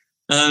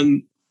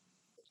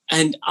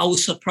 And I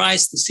was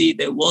surprised to see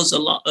there was a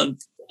lot of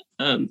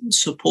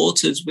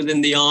supporters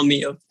within the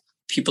army of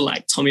people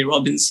like Tommy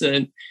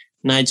Robinson,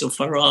 Nigel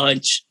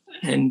Farage.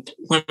 And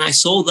when I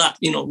saw that,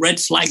 red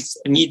flags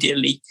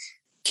immediately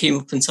came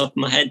up on top of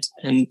my head.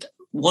 And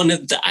one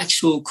of the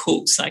actual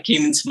quotes that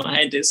came into my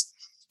head is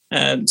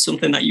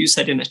something that you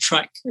said in a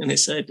track. And it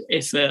said,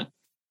 if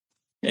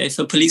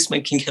a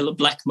policeman can kill a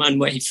black man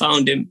where he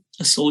found him,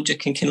 a soldier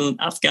can kill an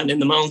Afghan in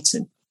the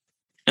mountain.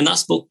 And that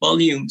spoke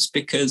volumes,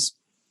 because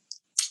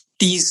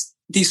these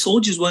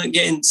soldiers weren't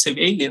getting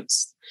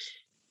surveillance.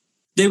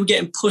 They were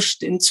getting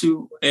pushed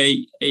into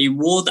a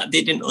war that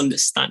they didn't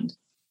understand.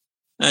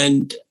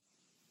 And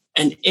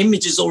an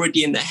image is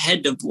already in the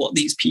head of what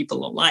these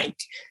people are like.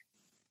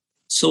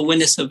 So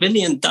when a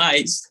civilian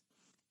dies,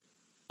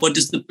 what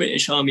does the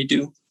British Army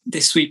do? They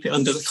sweep it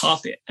under the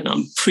carpet. And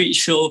I'm pretty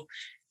sure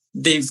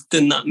they've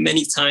done that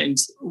many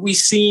times. We've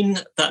seen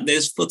that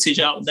there's footage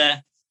out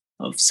there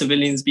of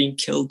civilians being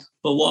killed.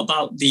 But what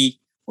about the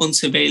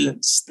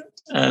unsurveillanced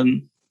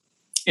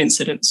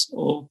incidents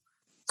or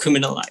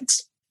criminal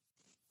acts?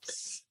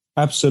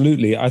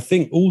 Absolutely. I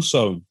think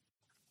also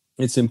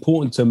it's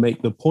important to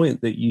make the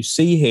point that you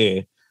see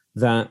here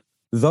that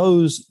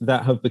those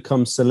that have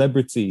become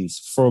celebrities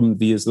from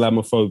the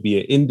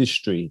Islamophobia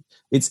industry,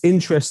 it's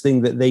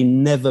interesting that they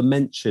never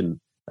mention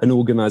an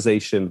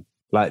organization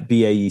like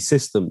BAE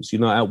Systems.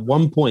 At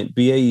one point,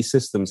 BAE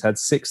Systems had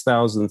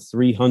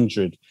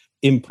 6,300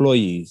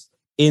 employees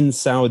in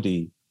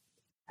Saudi,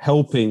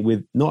 helping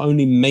with not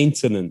only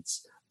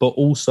maintenance, but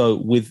also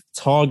with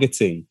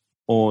targeting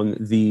on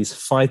these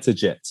fighter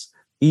jets,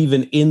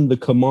 even in the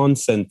command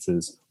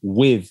centers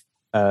with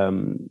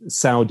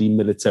Saudi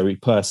military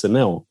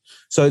personnel.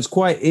 So it's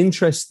quite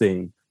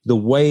interesting the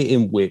way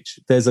in which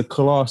there's a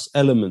class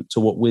element to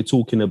what we're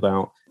talking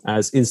about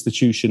as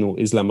institutional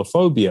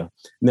Islamophobia.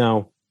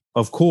 Now,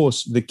 of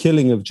course, the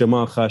killing of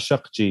Jamal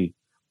Khashoggi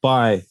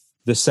by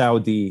the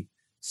Saudi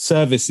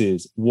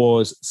services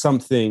was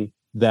something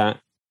that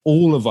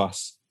all of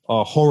us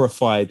are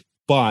horrified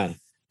by,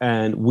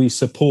 and we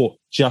support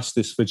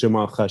justice for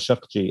Jamal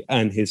Khashoggi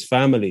and his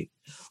family.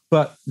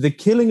 But the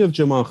killing of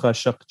Jamal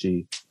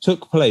Khashoggi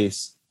took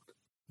place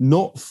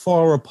not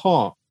far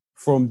apart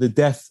from the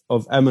death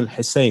of Amal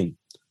Hussein,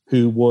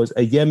 who was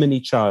a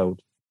Yemeni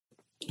child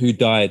who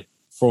died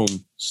from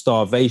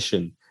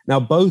starvation.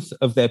 Now, both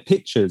of their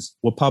pictures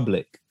were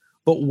public,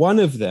 but one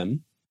of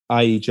them,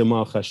 i.e.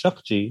 Jamal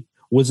Khashoggi,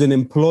 was an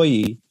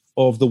employee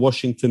of the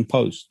Washington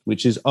Post,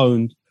 which is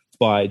owned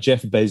by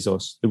Jeff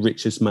Bezos, the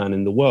richest man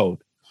in the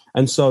world.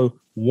 And so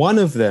one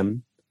of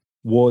them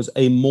was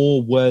a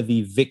more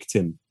worthy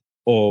victim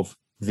of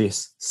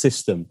this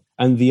system.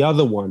 And the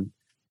other one,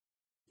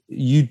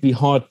 you'd be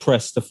hard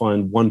pressed to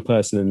find one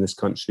person in this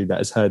country that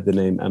has heard the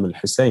name Amal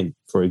Hussein,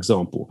 for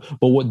example.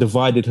 But what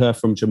divided her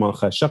from Jamal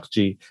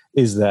Khashoggi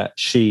is that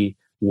she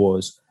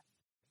was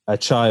a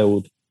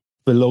child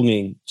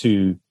belonging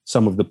to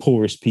some of the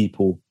poorest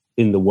people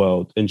in the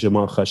world. And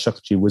Jamal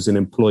Khashoggi was an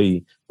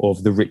employee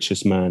of the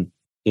richest man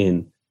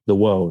in the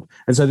world.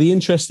 And so the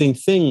interesting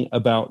thing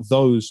about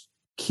those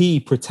key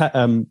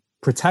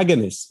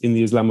protagonists in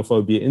the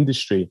Islamophobia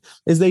industry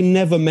is they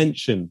never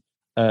mention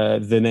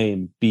the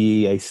name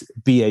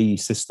BAE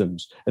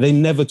Systems. And they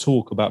never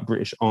talk about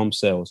British arms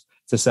sales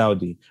to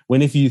Saudi.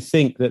 When if you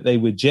think that they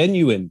were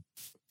genuine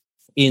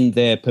in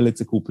their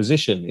political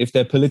position, if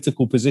their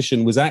political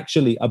position was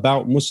actually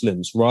about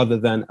Muslims rather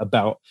than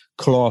about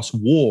class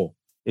war,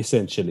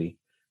 essentially,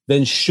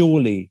 then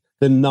surely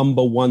the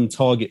number one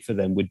target for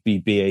them would be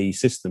BAE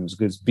Systems,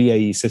 because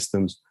BAE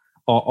Systems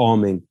are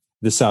arming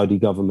the Saudi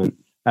government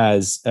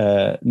as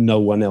no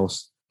one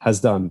else has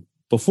done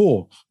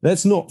before.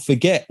 Let's not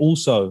forget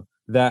also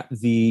that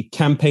the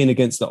campaign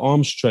against the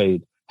arms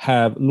trade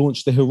have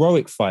launched a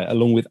heroic fight,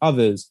 along with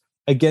others,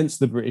 against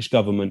the British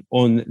government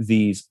on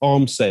these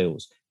arms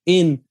sales.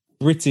 In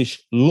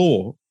British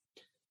law,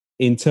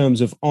 in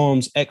terms of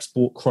arms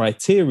export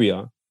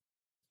criteria,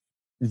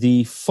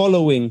 the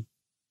following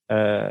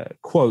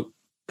quote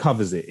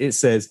covers it. It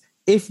says,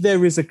 if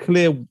there is a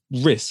clear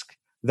risk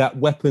that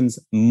weapons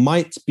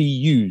might be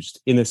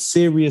used in a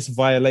serious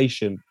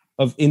violation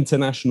of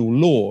international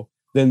law,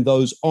 then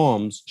those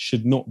arms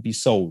should not be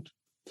sold.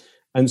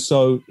 And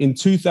so in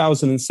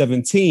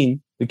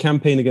 2017, the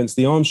campaign against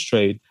the arms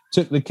trade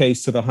took the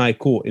case to the High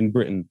Court in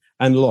Britain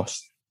and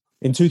lost.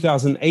 In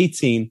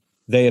 2018,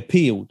 they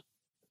appealed.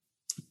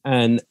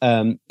 And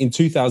in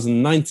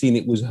 2019,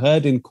 it was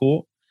heard in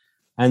court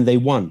and they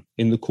won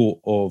in the Court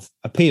of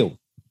Appeal.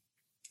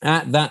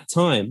 At that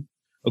time,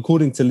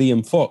 according to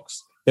Liam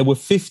Fox, there were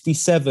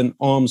 57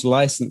 arms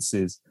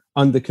licenses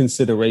under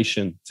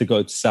consideration to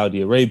go to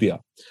Saudi Arabia.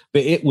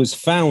 But it was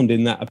found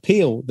in that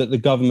appeal that the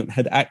government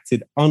had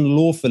acted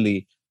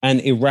unlawfully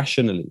and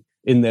irrationally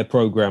in their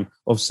program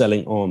of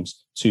selling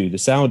arms to the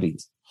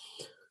Saudis.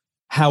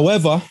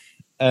 However,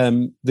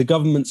 the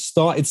government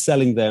started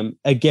selling them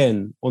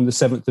again on the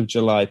 7th of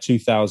July,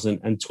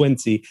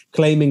 2020,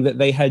 claiming that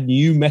they had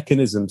new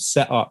mechanisms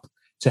set up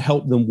to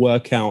help them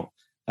work out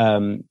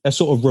a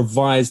sort of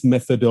revised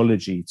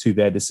methodology to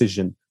their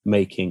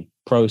decision-making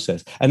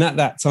process. And at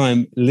that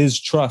time, Liz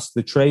Truss,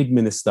 the trade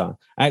minister,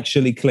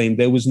 actually claimed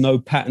there was no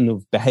pattern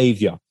of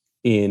behavior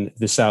in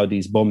the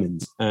Saudis'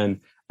 bombings.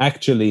 And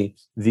actually,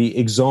 the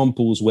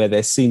examples where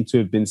there seemed to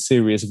have been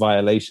serious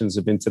violations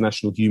of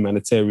international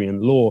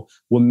humanitarian law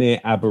were mere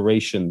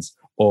aberrations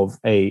of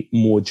a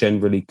more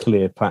generally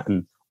clear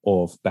pattern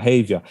of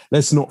behavior.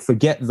 Let's not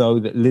forget, though,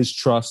 that Liz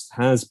Truss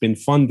has been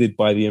funded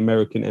by the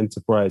American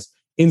Enterprise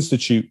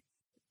Institute.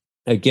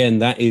 Again,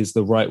 that is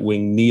the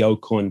right-wing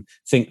neocon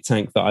think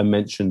tank that I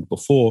mentioned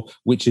before,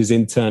 which is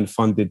in turn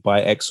funded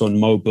by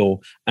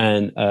ExxonMobil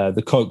and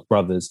the Koch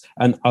brothers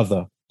and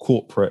other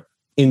corporate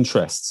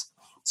interests.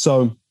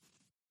 So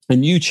a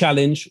new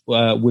challenge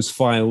was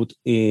filed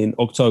in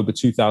October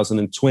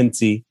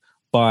 2020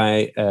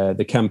 by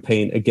the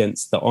Campaign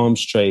Against the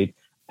Arms Trade,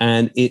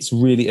 and it's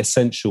really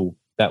essential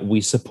that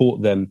we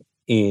support them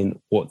in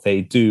what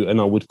they do.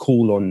 And I would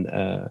call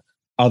on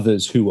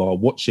others who are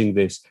watching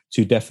this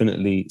to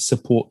definitely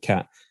support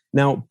CAT.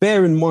 Now,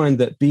 bear in mind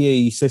that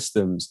BAE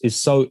Systems is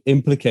so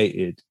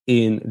implicated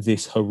in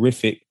this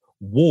horrific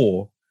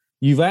war.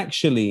 You've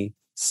actually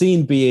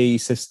seen BAE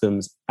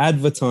Systems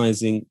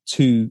advertising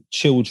to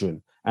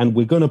children. And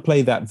we're going to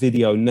play that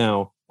video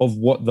now of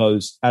what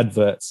those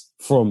adverts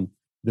from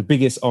the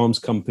biggest arms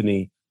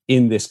company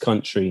in this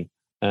country,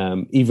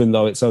 even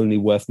though it's only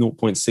worth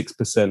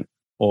 0.6%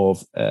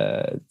 of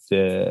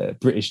the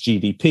British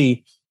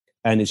GDP,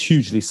 and is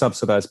hugely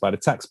subsidized by the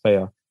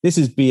taxpayer. This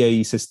is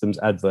BAE Systems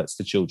adverts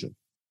to children.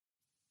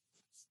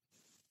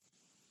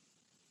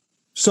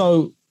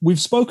 So we've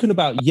spoken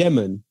about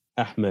Yemen,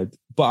 Ahmed,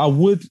 but I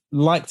would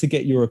like to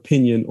get your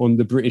opinion on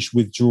the British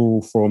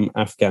withdrawal from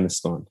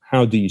Afghanistan.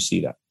 How do you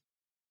see that?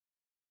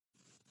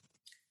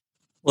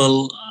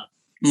 Well,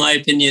 my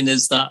opinion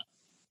is that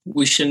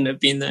we shouldn't have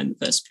been there in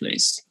the first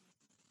place.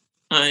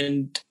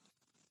 And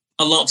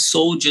a lot of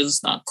soldiers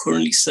that are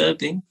currently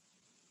serving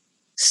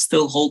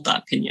still hold that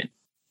opinion.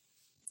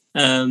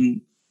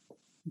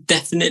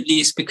 Definitely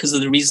it's because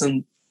of the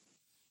reason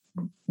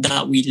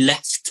that we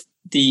left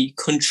the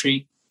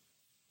country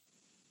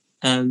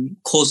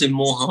causing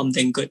more harm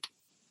than good.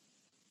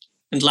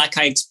 And like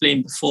I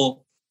explained before,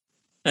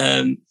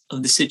 of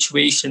the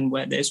situation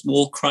where there's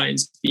war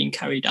crimes being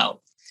carried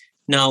out.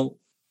 Now,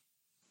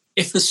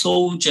 if a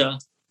soldier,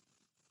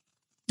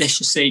 let's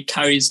just say,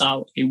 carries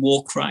out a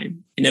war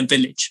crime in a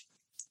village,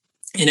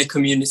 in a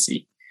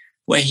community,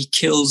 where he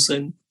kills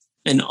an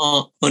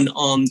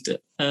unarmed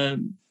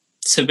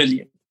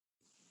civilian,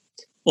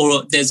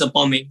 or there's a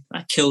bombing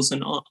that kills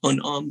an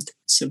unarmed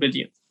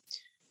civilian,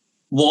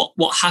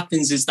 what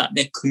happens is that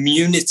their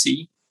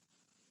community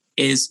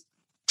is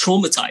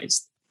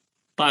traumatized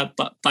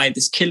by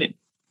this killing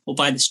or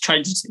by this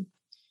tragedy.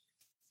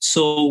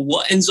 So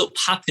what ends up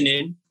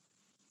happening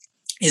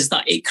is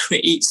that it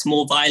creates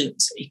more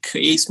violence, it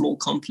creates more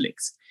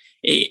conflict.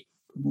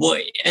 What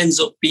it ends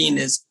up being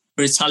is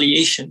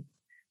retaliation,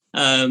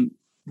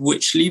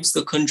 which leaves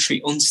the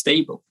country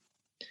unstable,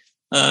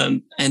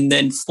 and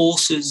then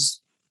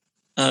forces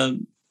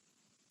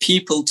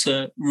people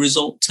to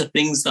resort to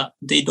things that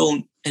they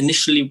don't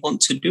initially want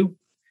to do.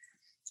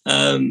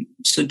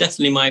 So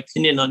definitely my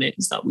opinion on it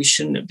is that we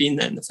shouldn't have been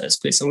there in the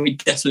first place, and we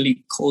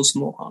definitely caused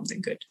more harm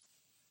than good.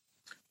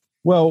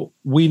 Well,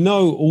 we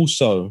know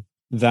also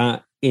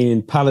that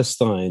in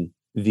Palestine,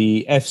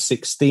 the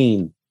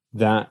F-16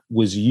 that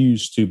was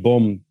used to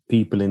bomb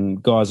people in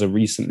Gaza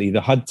recently,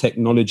 the HUD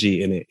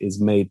technology in it is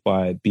made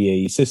by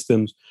BAE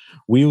Systems.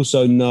 We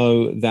also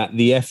know that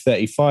the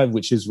F-35,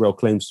 which Israel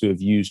claims to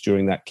have used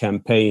during that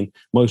campaign,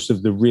 most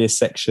of the rear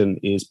section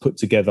is put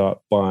together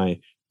by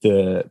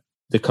the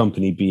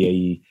company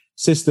BAE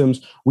Systems.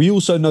 We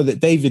also know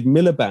that David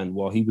Miliband,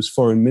 while he was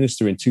foreign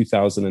minister in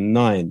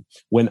 2009,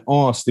 when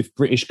asked if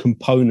British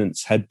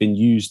components had been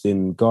used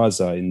in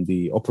Gaza in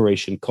the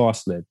Operation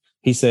Cast Lead,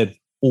 he said,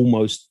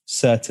 almost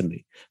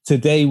certainly.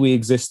 Today, we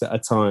exist at a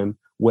time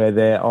where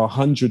there are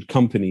 100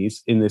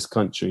 companies in this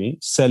country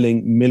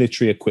selling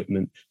military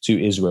equipment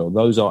to Israel.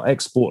 Those are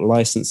export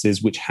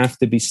licenses which have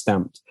to be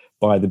stamped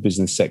by the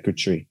business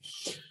secretary.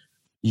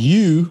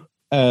 You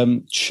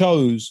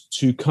chose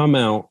to come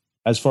out,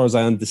 as far as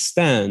I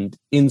understand,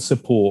 in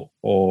support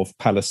of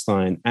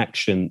Palestine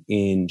action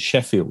in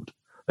Sheffield.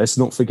 Let's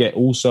not forget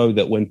also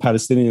that when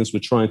Palestinians were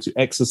trying to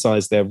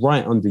exercise their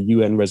right under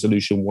UN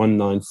Resolution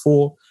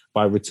 194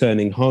 by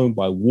returning home,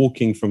 by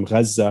walking from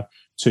Gaza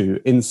to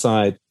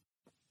inside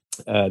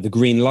the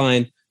Green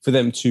Line, for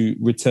them to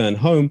return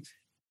home,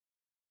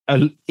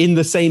 in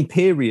the same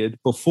period,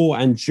 before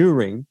and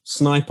during,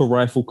 sniper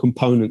rifle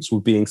components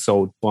were being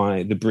sold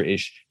by the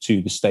British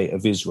to the state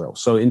of Israel.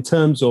 So in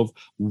terms of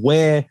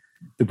where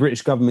the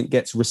British government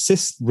gets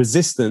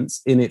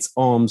resistance in its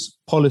arms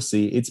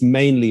policy, it's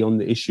mainly on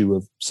the issue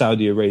of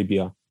Saudi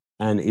Arabia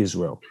and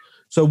Israel.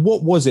 So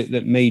what was it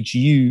that made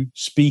you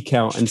speak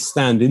out and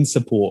stand in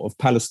support of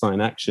Palestine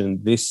Action,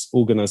 this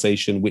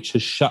organization which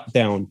has shut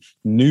down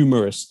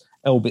numerous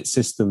Elbit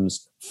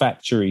Systems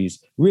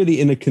factories, really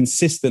in a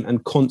consistent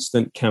and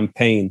constant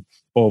campaign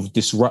of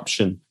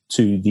disruption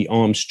to the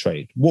arms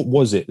trade? What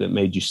was it that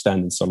made you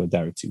stand in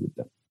solidarity with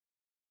them?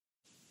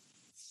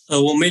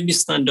 What made me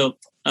stand up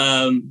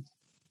and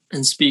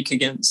speak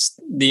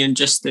against the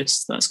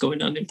injustice that's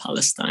going on in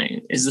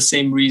Palestine is the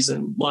same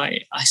reason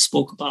why I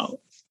spoke about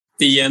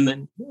the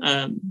Yemen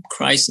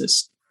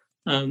crisis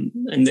and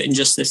the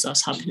injustice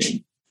that's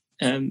happening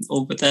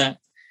over there.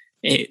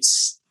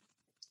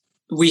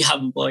 We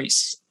have a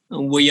voice,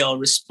 and we are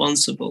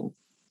responsible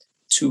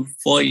to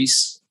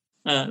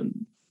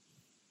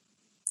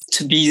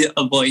be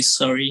a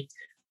voice,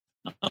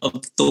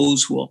 of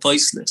those who are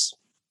voiceless.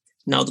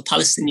 Now, the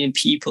Palestinian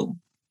people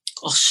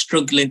are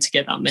struggling to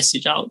get that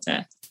message out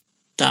there,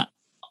 that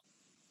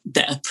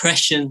the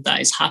oppression that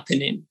is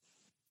happening,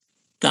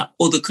 that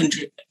other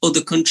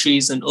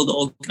countries and other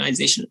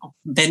organizations are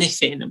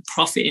benefiting and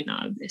profiting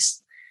out of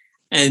this.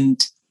 And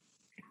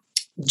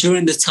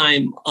during the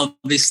time,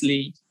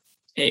 obviously,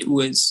 it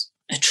was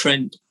a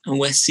trend, and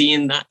we're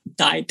seeing that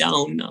die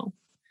down now,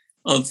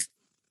 of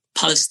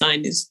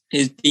Palestine is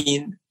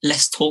being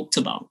less talked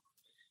about.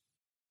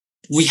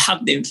 We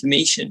have the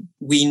information.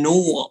 We know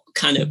what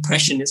kind of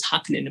oppression is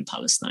happening in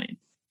Palestine.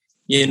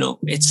 You know,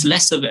 it's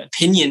less of an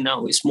opinion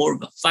now. It's more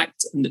of a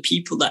fact. And the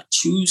people that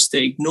choose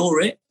to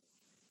ignore it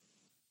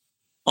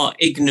are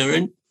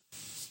ignorant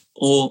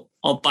or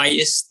are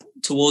biased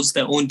towards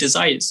their own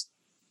desires.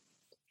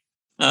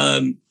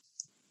 I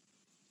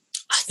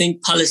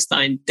think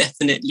Palestine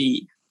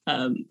definitely,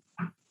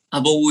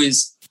 I've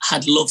always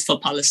had love for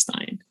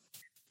Palestine.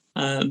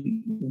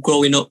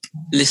 Growing up,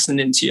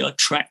 listening to your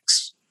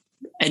tracks,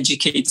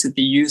 educated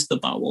the youth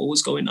about what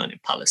was going on in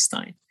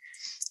Palestine.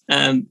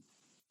 But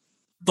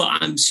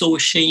I'm so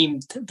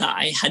ashamed that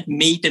I had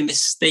made a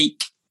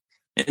mistake,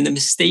 and the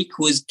mistake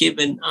was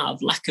given out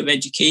of lack of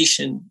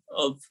education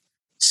of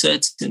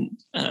certain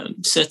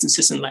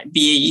systems like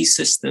BAE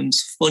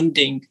systems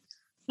funding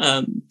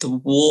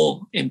the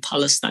war in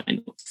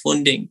Palestine,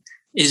 funding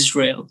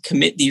Israel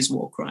commit these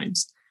war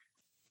crimes.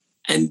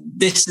 And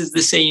this is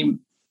the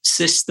same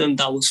system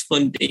that was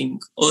funding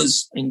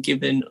us and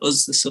giving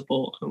us the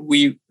support. And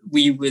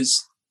we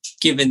was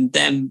giving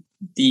them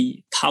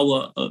the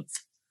power of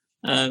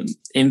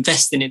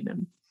investing in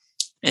them.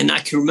 And I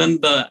can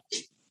remember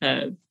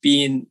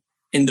being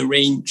in the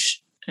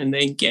range and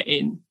then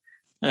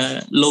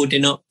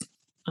loading up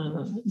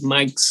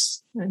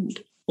mags, and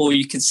all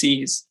you can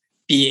see is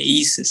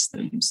BAE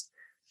systems.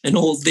 And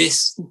all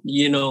this,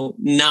 you know,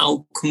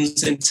 now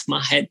comes into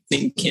my head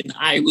thinking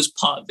I was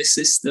part of a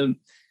system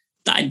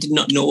that I did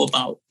not know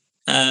about.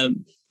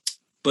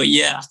 But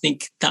yeah, I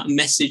think that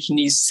message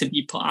needs to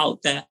be put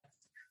out there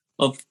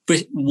of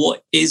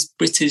what is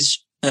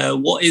Britain's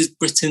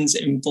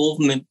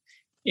involvement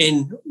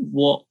in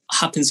what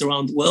happens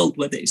around the world,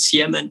 whether it's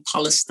Yemen,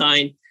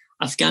 Palestine,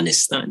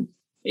 Afghanistan.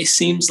 It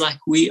seems like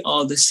we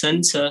are the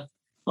center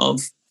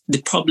of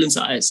the problems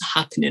that is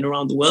happening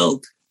around the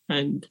world.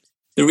 And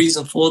the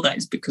reason for that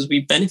is because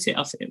we benefit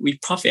off it. We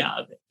profit out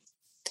of it.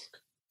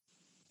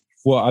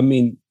 Well, I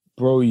mean,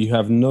 bro, you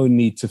have no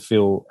need to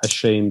feel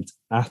ashamed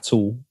at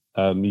all.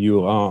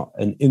 You are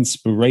an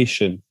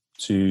inspiration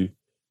to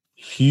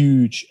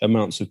huge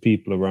amounts of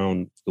people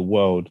around the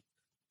world.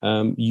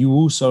 You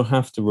also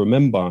have to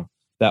remember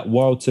that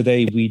while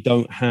today we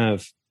don't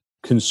have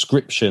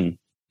conscription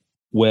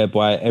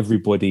whereby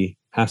everybody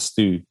has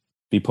to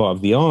be part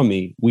of the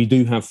army, we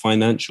do have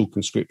financial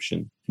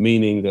conscription,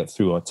 meaning that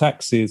through our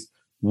taxes,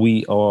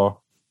 we are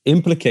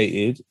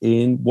implicated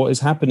in what is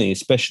happening,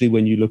 especially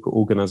when you look at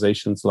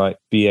organizations like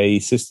BAE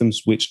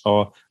Systems, which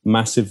are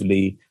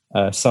massively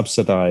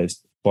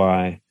subsidized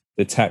by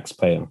the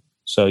taxpayer.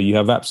 So you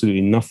have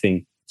absolutely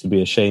nothing to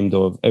be ashamed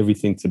of,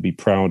 everything to be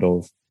proud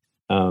of.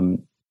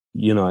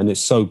 You know, and it's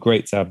so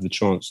great to have the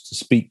chance to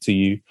speak to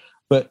you.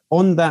 But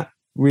on that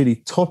really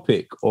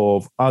topic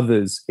of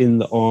others in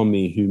the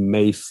army who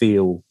may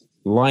feel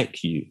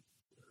like you,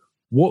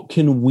 what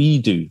can we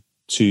do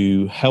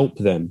to help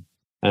them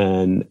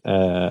and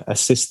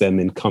assist them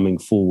in coming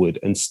forward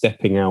and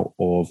stepping out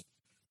of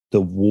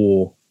the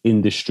war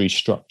industry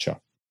structure?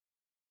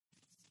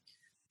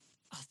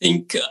 I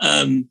think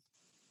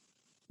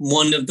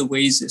one of the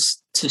ways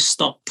is to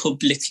stop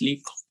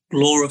publicly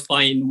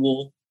glorifying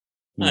war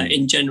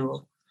in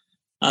general.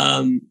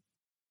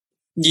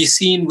 You've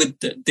seen with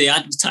the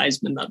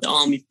advertisement that the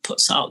army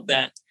puts out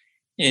there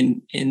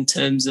in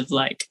terms of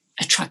like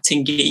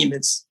attracting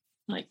gamers.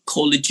 Like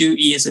Call of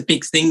Duty is a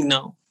big thing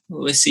now.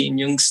 We're seeing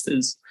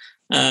youngsters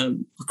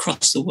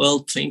across the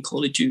world playing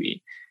Call of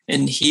Duty,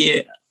 and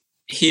here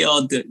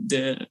are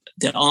the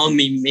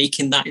army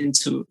making that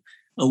into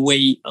a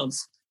way of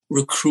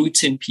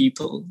recruiting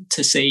people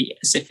to say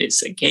as if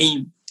it's a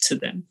game to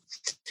them.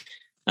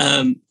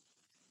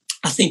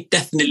 I think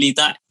definitely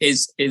that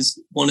is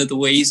one of the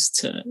ways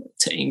to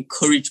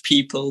encourage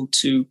people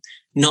to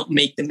not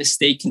make the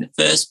mistake in the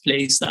first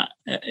place, that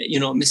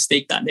a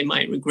mistake that they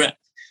might regret.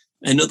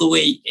 Another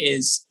way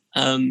is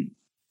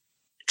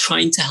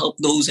trying to help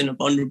those in a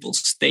vulnerable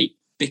state,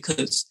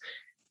 because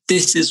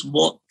this is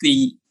what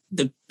the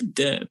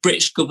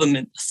British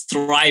government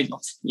thrive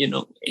off. You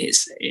know,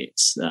 it's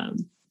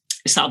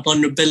it's that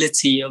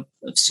vulnerability of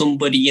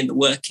somebody in the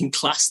working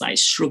class that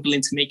is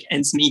struggling to make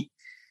ends meet.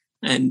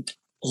 And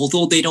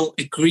although they don't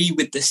agree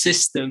with the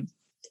system,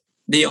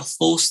 they are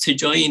forced to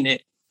join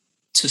it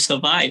to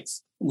survive.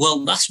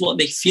 Well, that's what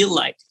they feel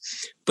like.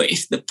 But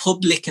if the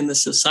public and the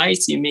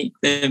society make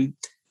them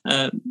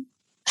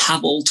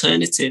have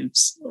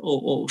alternatives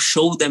or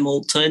show them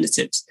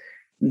alternatives,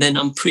 then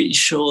I'm pretty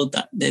sure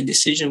that their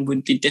decision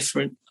would be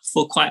different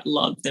for quite a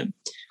lot of them.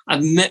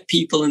 I've met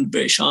people in the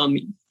British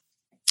Army,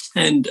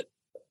 and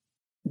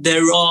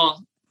there are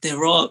a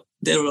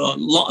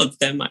lot of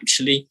them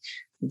actually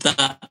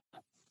that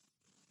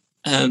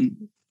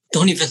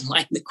don't even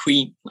like the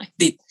Queen. Like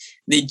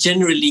they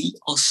generally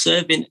are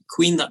serving a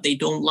Queen that they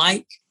don't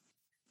like,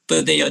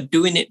 but they are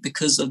doing it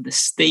because of the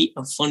state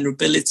of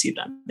vulnerability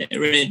that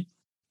they're in.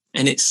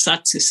 And it's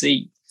sad to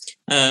see.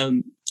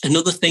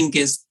 Another thing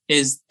is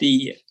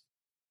the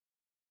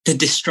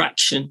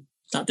distraction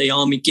that the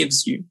army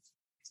gives you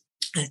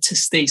to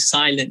stay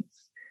silent.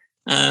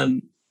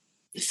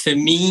 For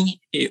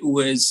me, it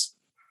was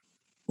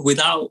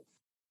without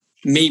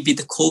maybe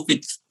the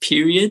COVID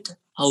period,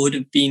 I would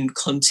have been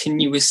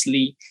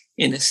continuously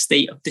in a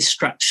state of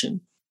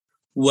distraction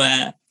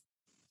where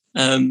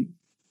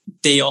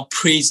they are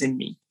praising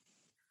me.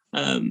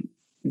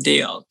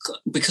 They are,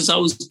 because I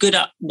was good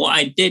at what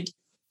I did.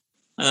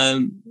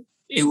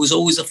 It was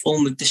always a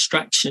form of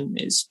distraction.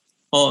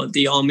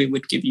 The army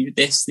would give you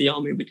this, the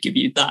army would give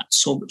you that,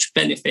 so much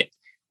benefit.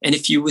 And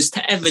if you was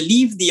to ever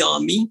leave the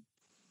army,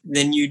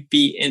 then you'd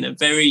be in a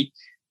very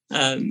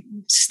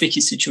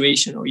sticky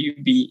situation, or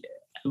you'd be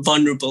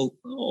vulnerable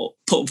or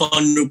put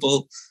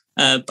vulnerable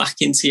back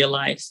into your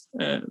life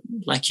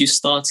like you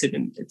started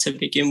to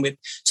begin with.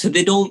 So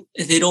they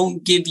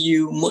don't give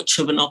you much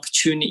of an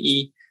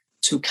opportunity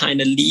to kind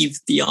of leave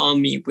the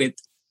army with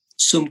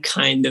some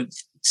kind of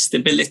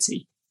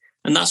stability.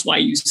 And that's why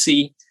you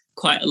see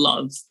quite a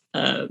lot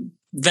of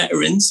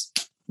veterans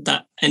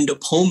that end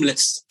up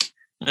homeless.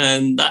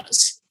 And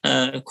that's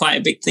quite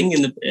a big thing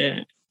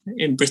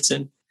in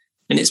Britain.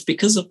 And it's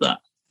because of that.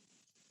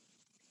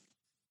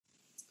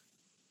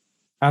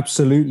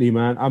 Absolutely,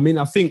 man. I mean,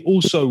 I think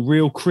also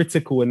real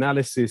critical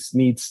analysis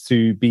needs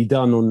to be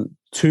done on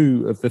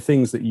two of the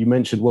things that you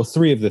mentioned. Well,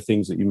 three of the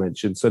things that you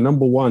mentioned. So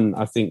number one,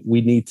 I think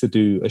we need to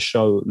do a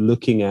show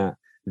looking at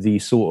the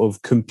sort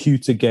of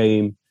computer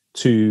game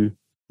to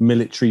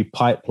military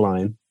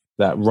pipeline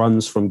that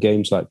runs from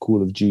games like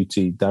Call of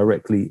Duty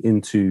directly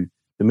into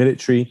the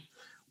military.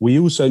 We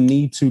also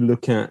need to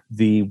look at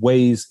the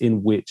ways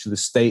in which the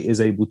state is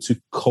able to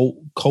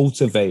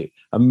cultivate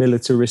a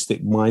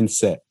militaristic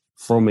mindset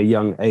from a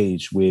young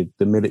age, with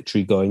the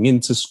military going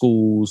into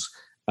schools,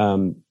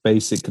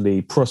 basically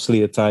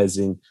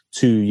proselytizing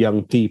to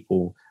young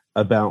people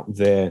about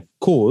their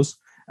cause.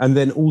 And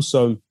then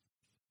also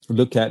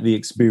look at the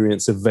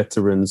experience of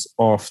veterans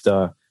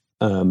after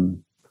the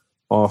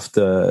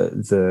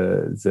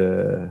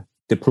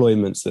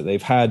deployments that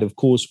they've had. Of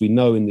course, we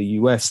know in the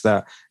US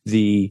that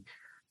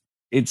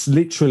it's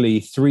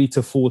literally 3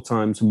 to 4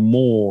 times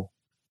more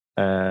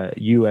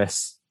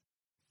US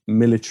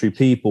military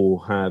people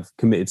have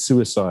committed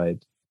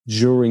suicide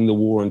during the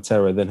war on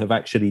terror than have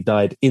actually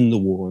died in the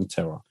war on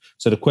terror.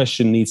 So the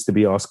question needs to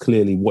be asked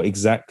clearly: what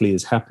exactly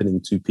is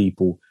happening to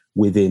people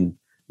within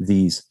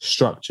these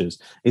structures?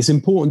 It's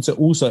important to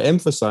also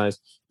emphasize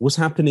what's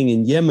happening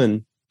in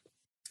Yemen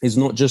is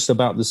not just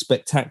about the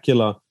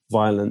spectacular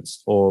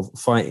violence of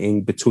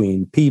fighting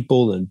between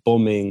people and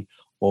bombing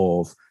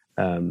of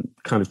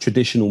kind of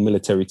traditional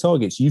military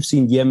targets. You've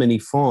seen Yemeni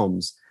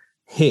farms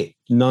hit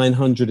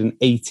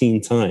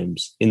 918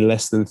 times in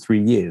less than 3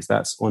 years.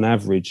 That's on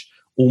average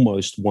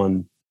almost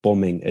one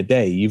bombing a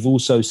day. You've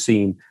also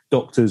seen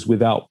Doctors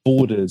Without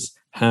Borders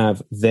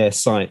have their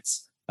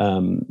sites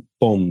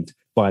bombed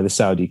by the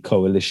Saudi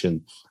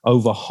coalition.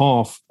 Over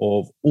half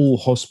of all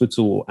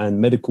hospital and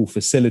medical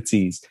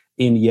facilities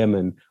in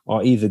Yemen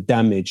are either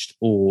damaged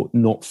or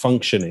not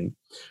functioning.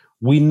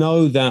 We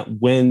know that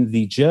when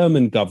the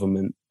German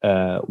government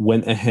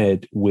went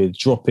ahead with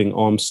dropping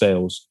arms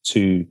sales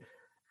to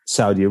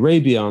Saudi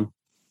Arabia,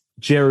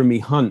 Jeremy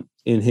Hunt,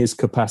 in his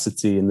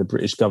capacity in the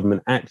British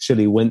government,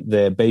 actually went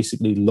there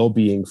basically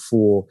lobbying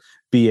for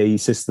BAE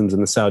Systems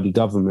and the Saudi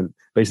government,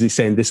 basically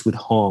saying this would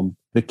harm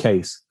the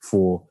case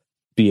for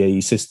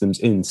BAE Systems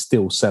in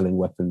still selling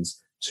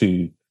weapons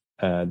to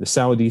the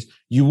Saudis.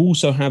 You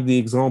also have the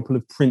example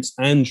of Prince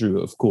Andrew,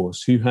 of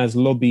course, who has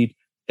lobbied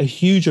a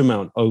huge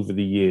amount over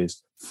the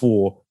years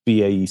for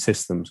BAE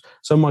Systems.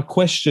 So my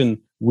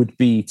question would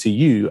be to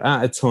you,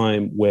 at a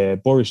time where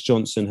Boris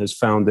Johnson has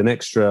found an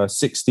extra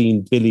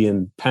 £16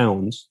 billion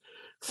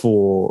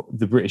for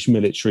the British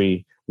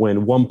military,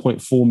 when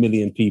 1.4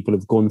 million people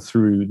have gone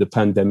through the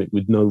pandemic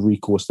with no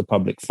recourse to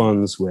public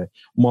funds, where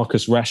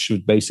Marcus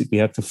Rashford basically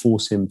had to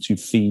force him to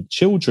feed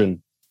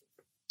children,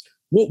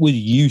 what would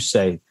you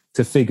say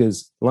to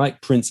figures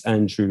like Prince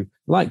Andrew,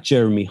 like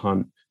Jeremy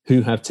Hunt,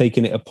 who have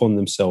taken it upon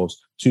themselves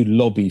to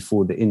lobby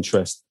for the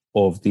interest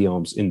of the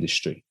arms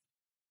industry?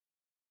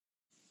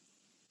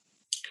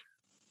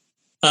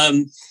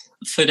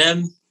 For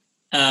them,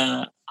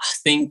 I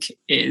think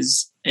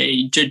is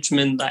a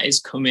judgment that is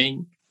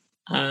coming,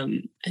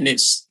 and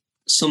it's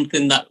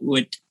something that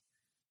would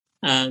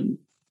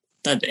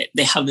that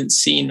they haven't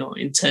seen or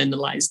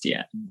internalized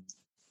yet.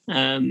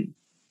 I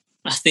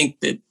think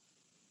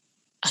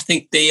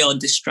they are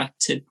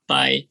distracted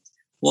by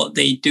what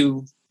they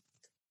do,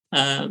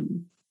 that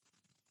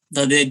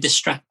they're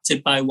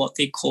distracted by what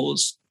they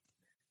cause.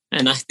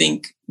 And I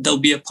think there'll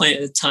be a point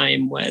at a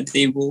time where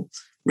they will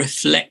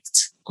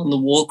reflect on the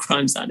war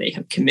crimes that they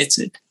have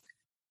committed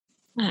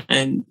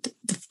and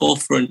the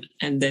forefront.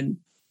 And then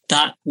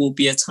that will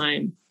be a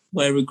time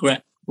where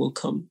regret will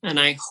come. And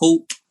I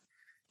hope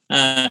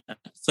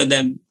for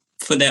them,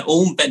 for their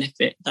own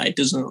benefit, that it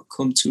does not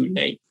come too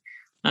late.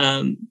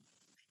 For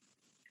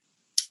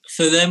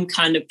them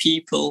kind of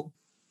people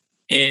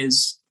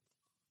is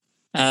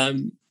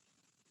to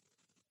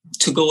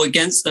go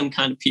against them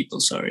kind of people,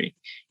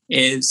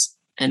 is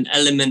an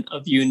element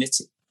of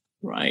unity,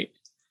 right?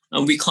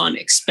 And we can't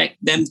expect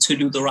them to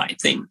do the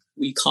right thing.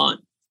 We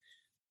can't.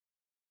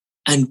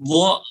 And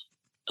what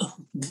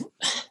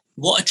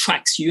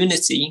attracts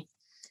unity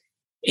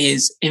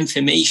is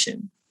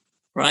information,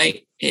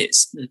 right?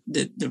 It's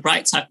the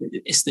right type of,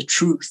 it's the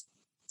truth,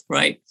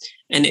 right?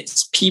 And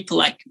it's people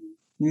like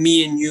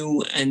me and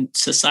you and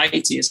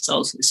society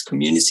itself, this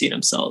community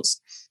themselves,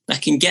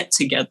 that can get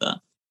together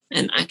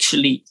and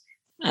actually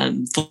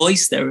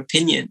voice their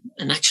opinion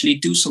and actually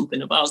do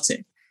something about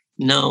it.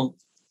 Now,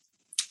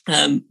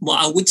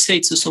 what I would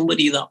say to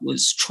somebody that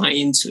was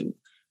trying to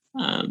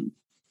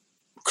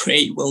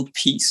create world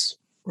peace,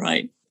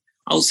 right?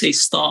 I would say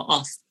start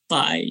off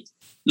by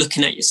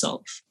looking at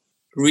yourself.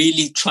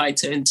 Really try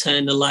to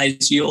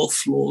internalize your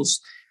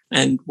flaws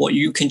and what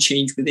you can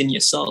change within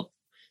yourself.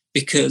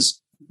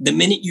 Because the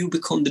minute you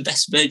become the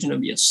best version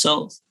of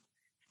yourself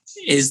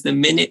is the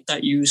minute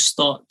that you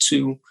start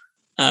to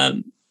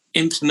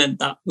implement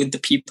that with the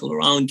people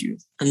around you.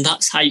 And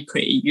that's how you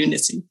create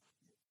unity.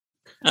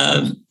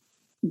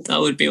 That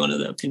would be one of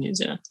the opinions,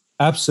 yeah.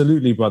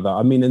 Absolutely, brother.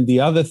 I mean, and the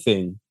other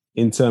thing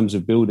in terms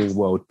of building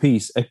world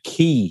peace, a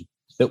key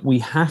that we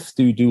have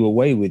to do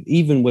away with,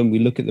 even when we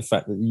look at the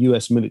fact that the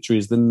US military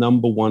is the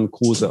number one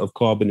causer of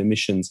carbon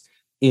emissions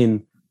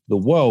in the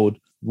world,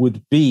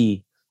 would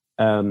be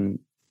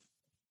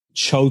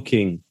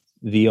choking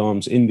the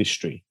arms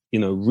industry. You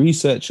know,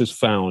 research has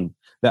found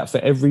that for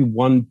every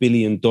 $1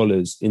 billion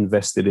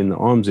invested in the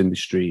arms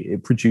industry,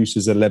 it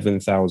produces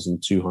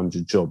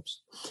 11,200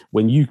 jobs.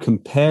 When you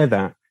compare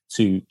that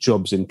to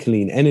jobs in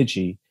clean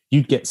energy,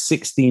 you'd get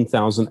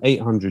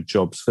 16,800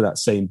 jobs for that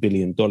same $1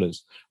 billion.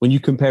 When you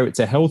compare it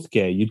to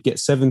healthcare, you'd get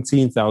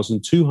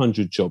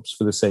 17,200 jobs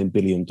for the same $1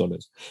 billion.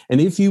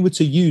 And if you were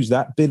to use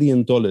that $1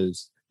 billion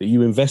that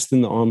you invest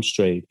in the arms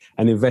trade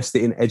and invest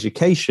it in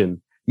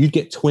education, you'd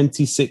get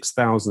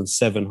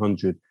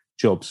 26,700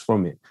 jobs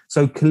from it.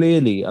 So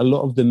clearly, a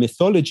lot of the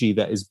mythology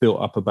that is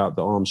built up about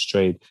the arms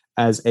trade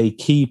as a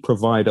key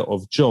provider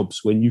of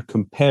jobs, when you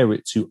compare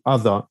it to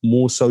other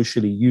more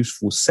socially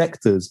useful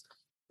sectors,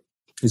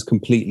 is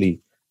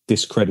completely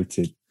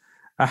discredited.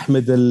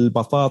 Ahmed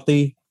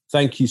Al-Batati,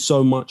 thank you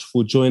so much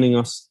for joining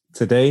us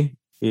today.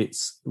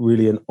 It's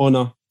really an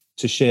honor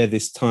to share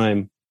this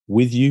time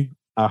with you.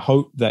 I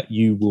hope that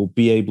you will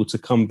be able to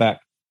come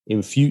back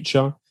in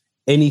future.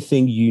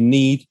 Anything you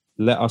need,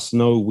 let us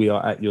know. We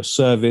are at your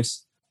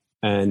service.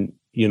 And,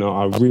 you know,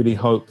 I really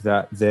hope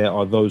that there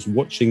are those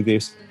watching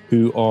this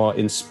who are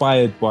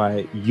inspired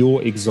by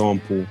your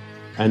example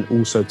and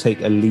also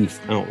take a leaf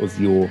out of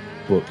your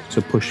book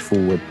to push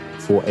forward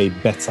for a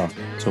better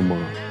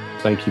tomorrow.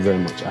 Thank you very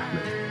much,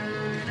 Ahmed.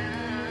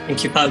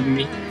 Thank you for having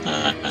me.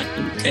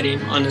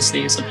 Kareem,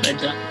 honestly, it's a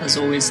pleasure, as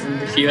always.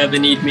 And if you ever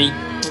need me,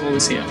 I'm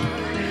always here.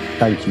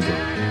 Thank you,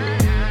 bro.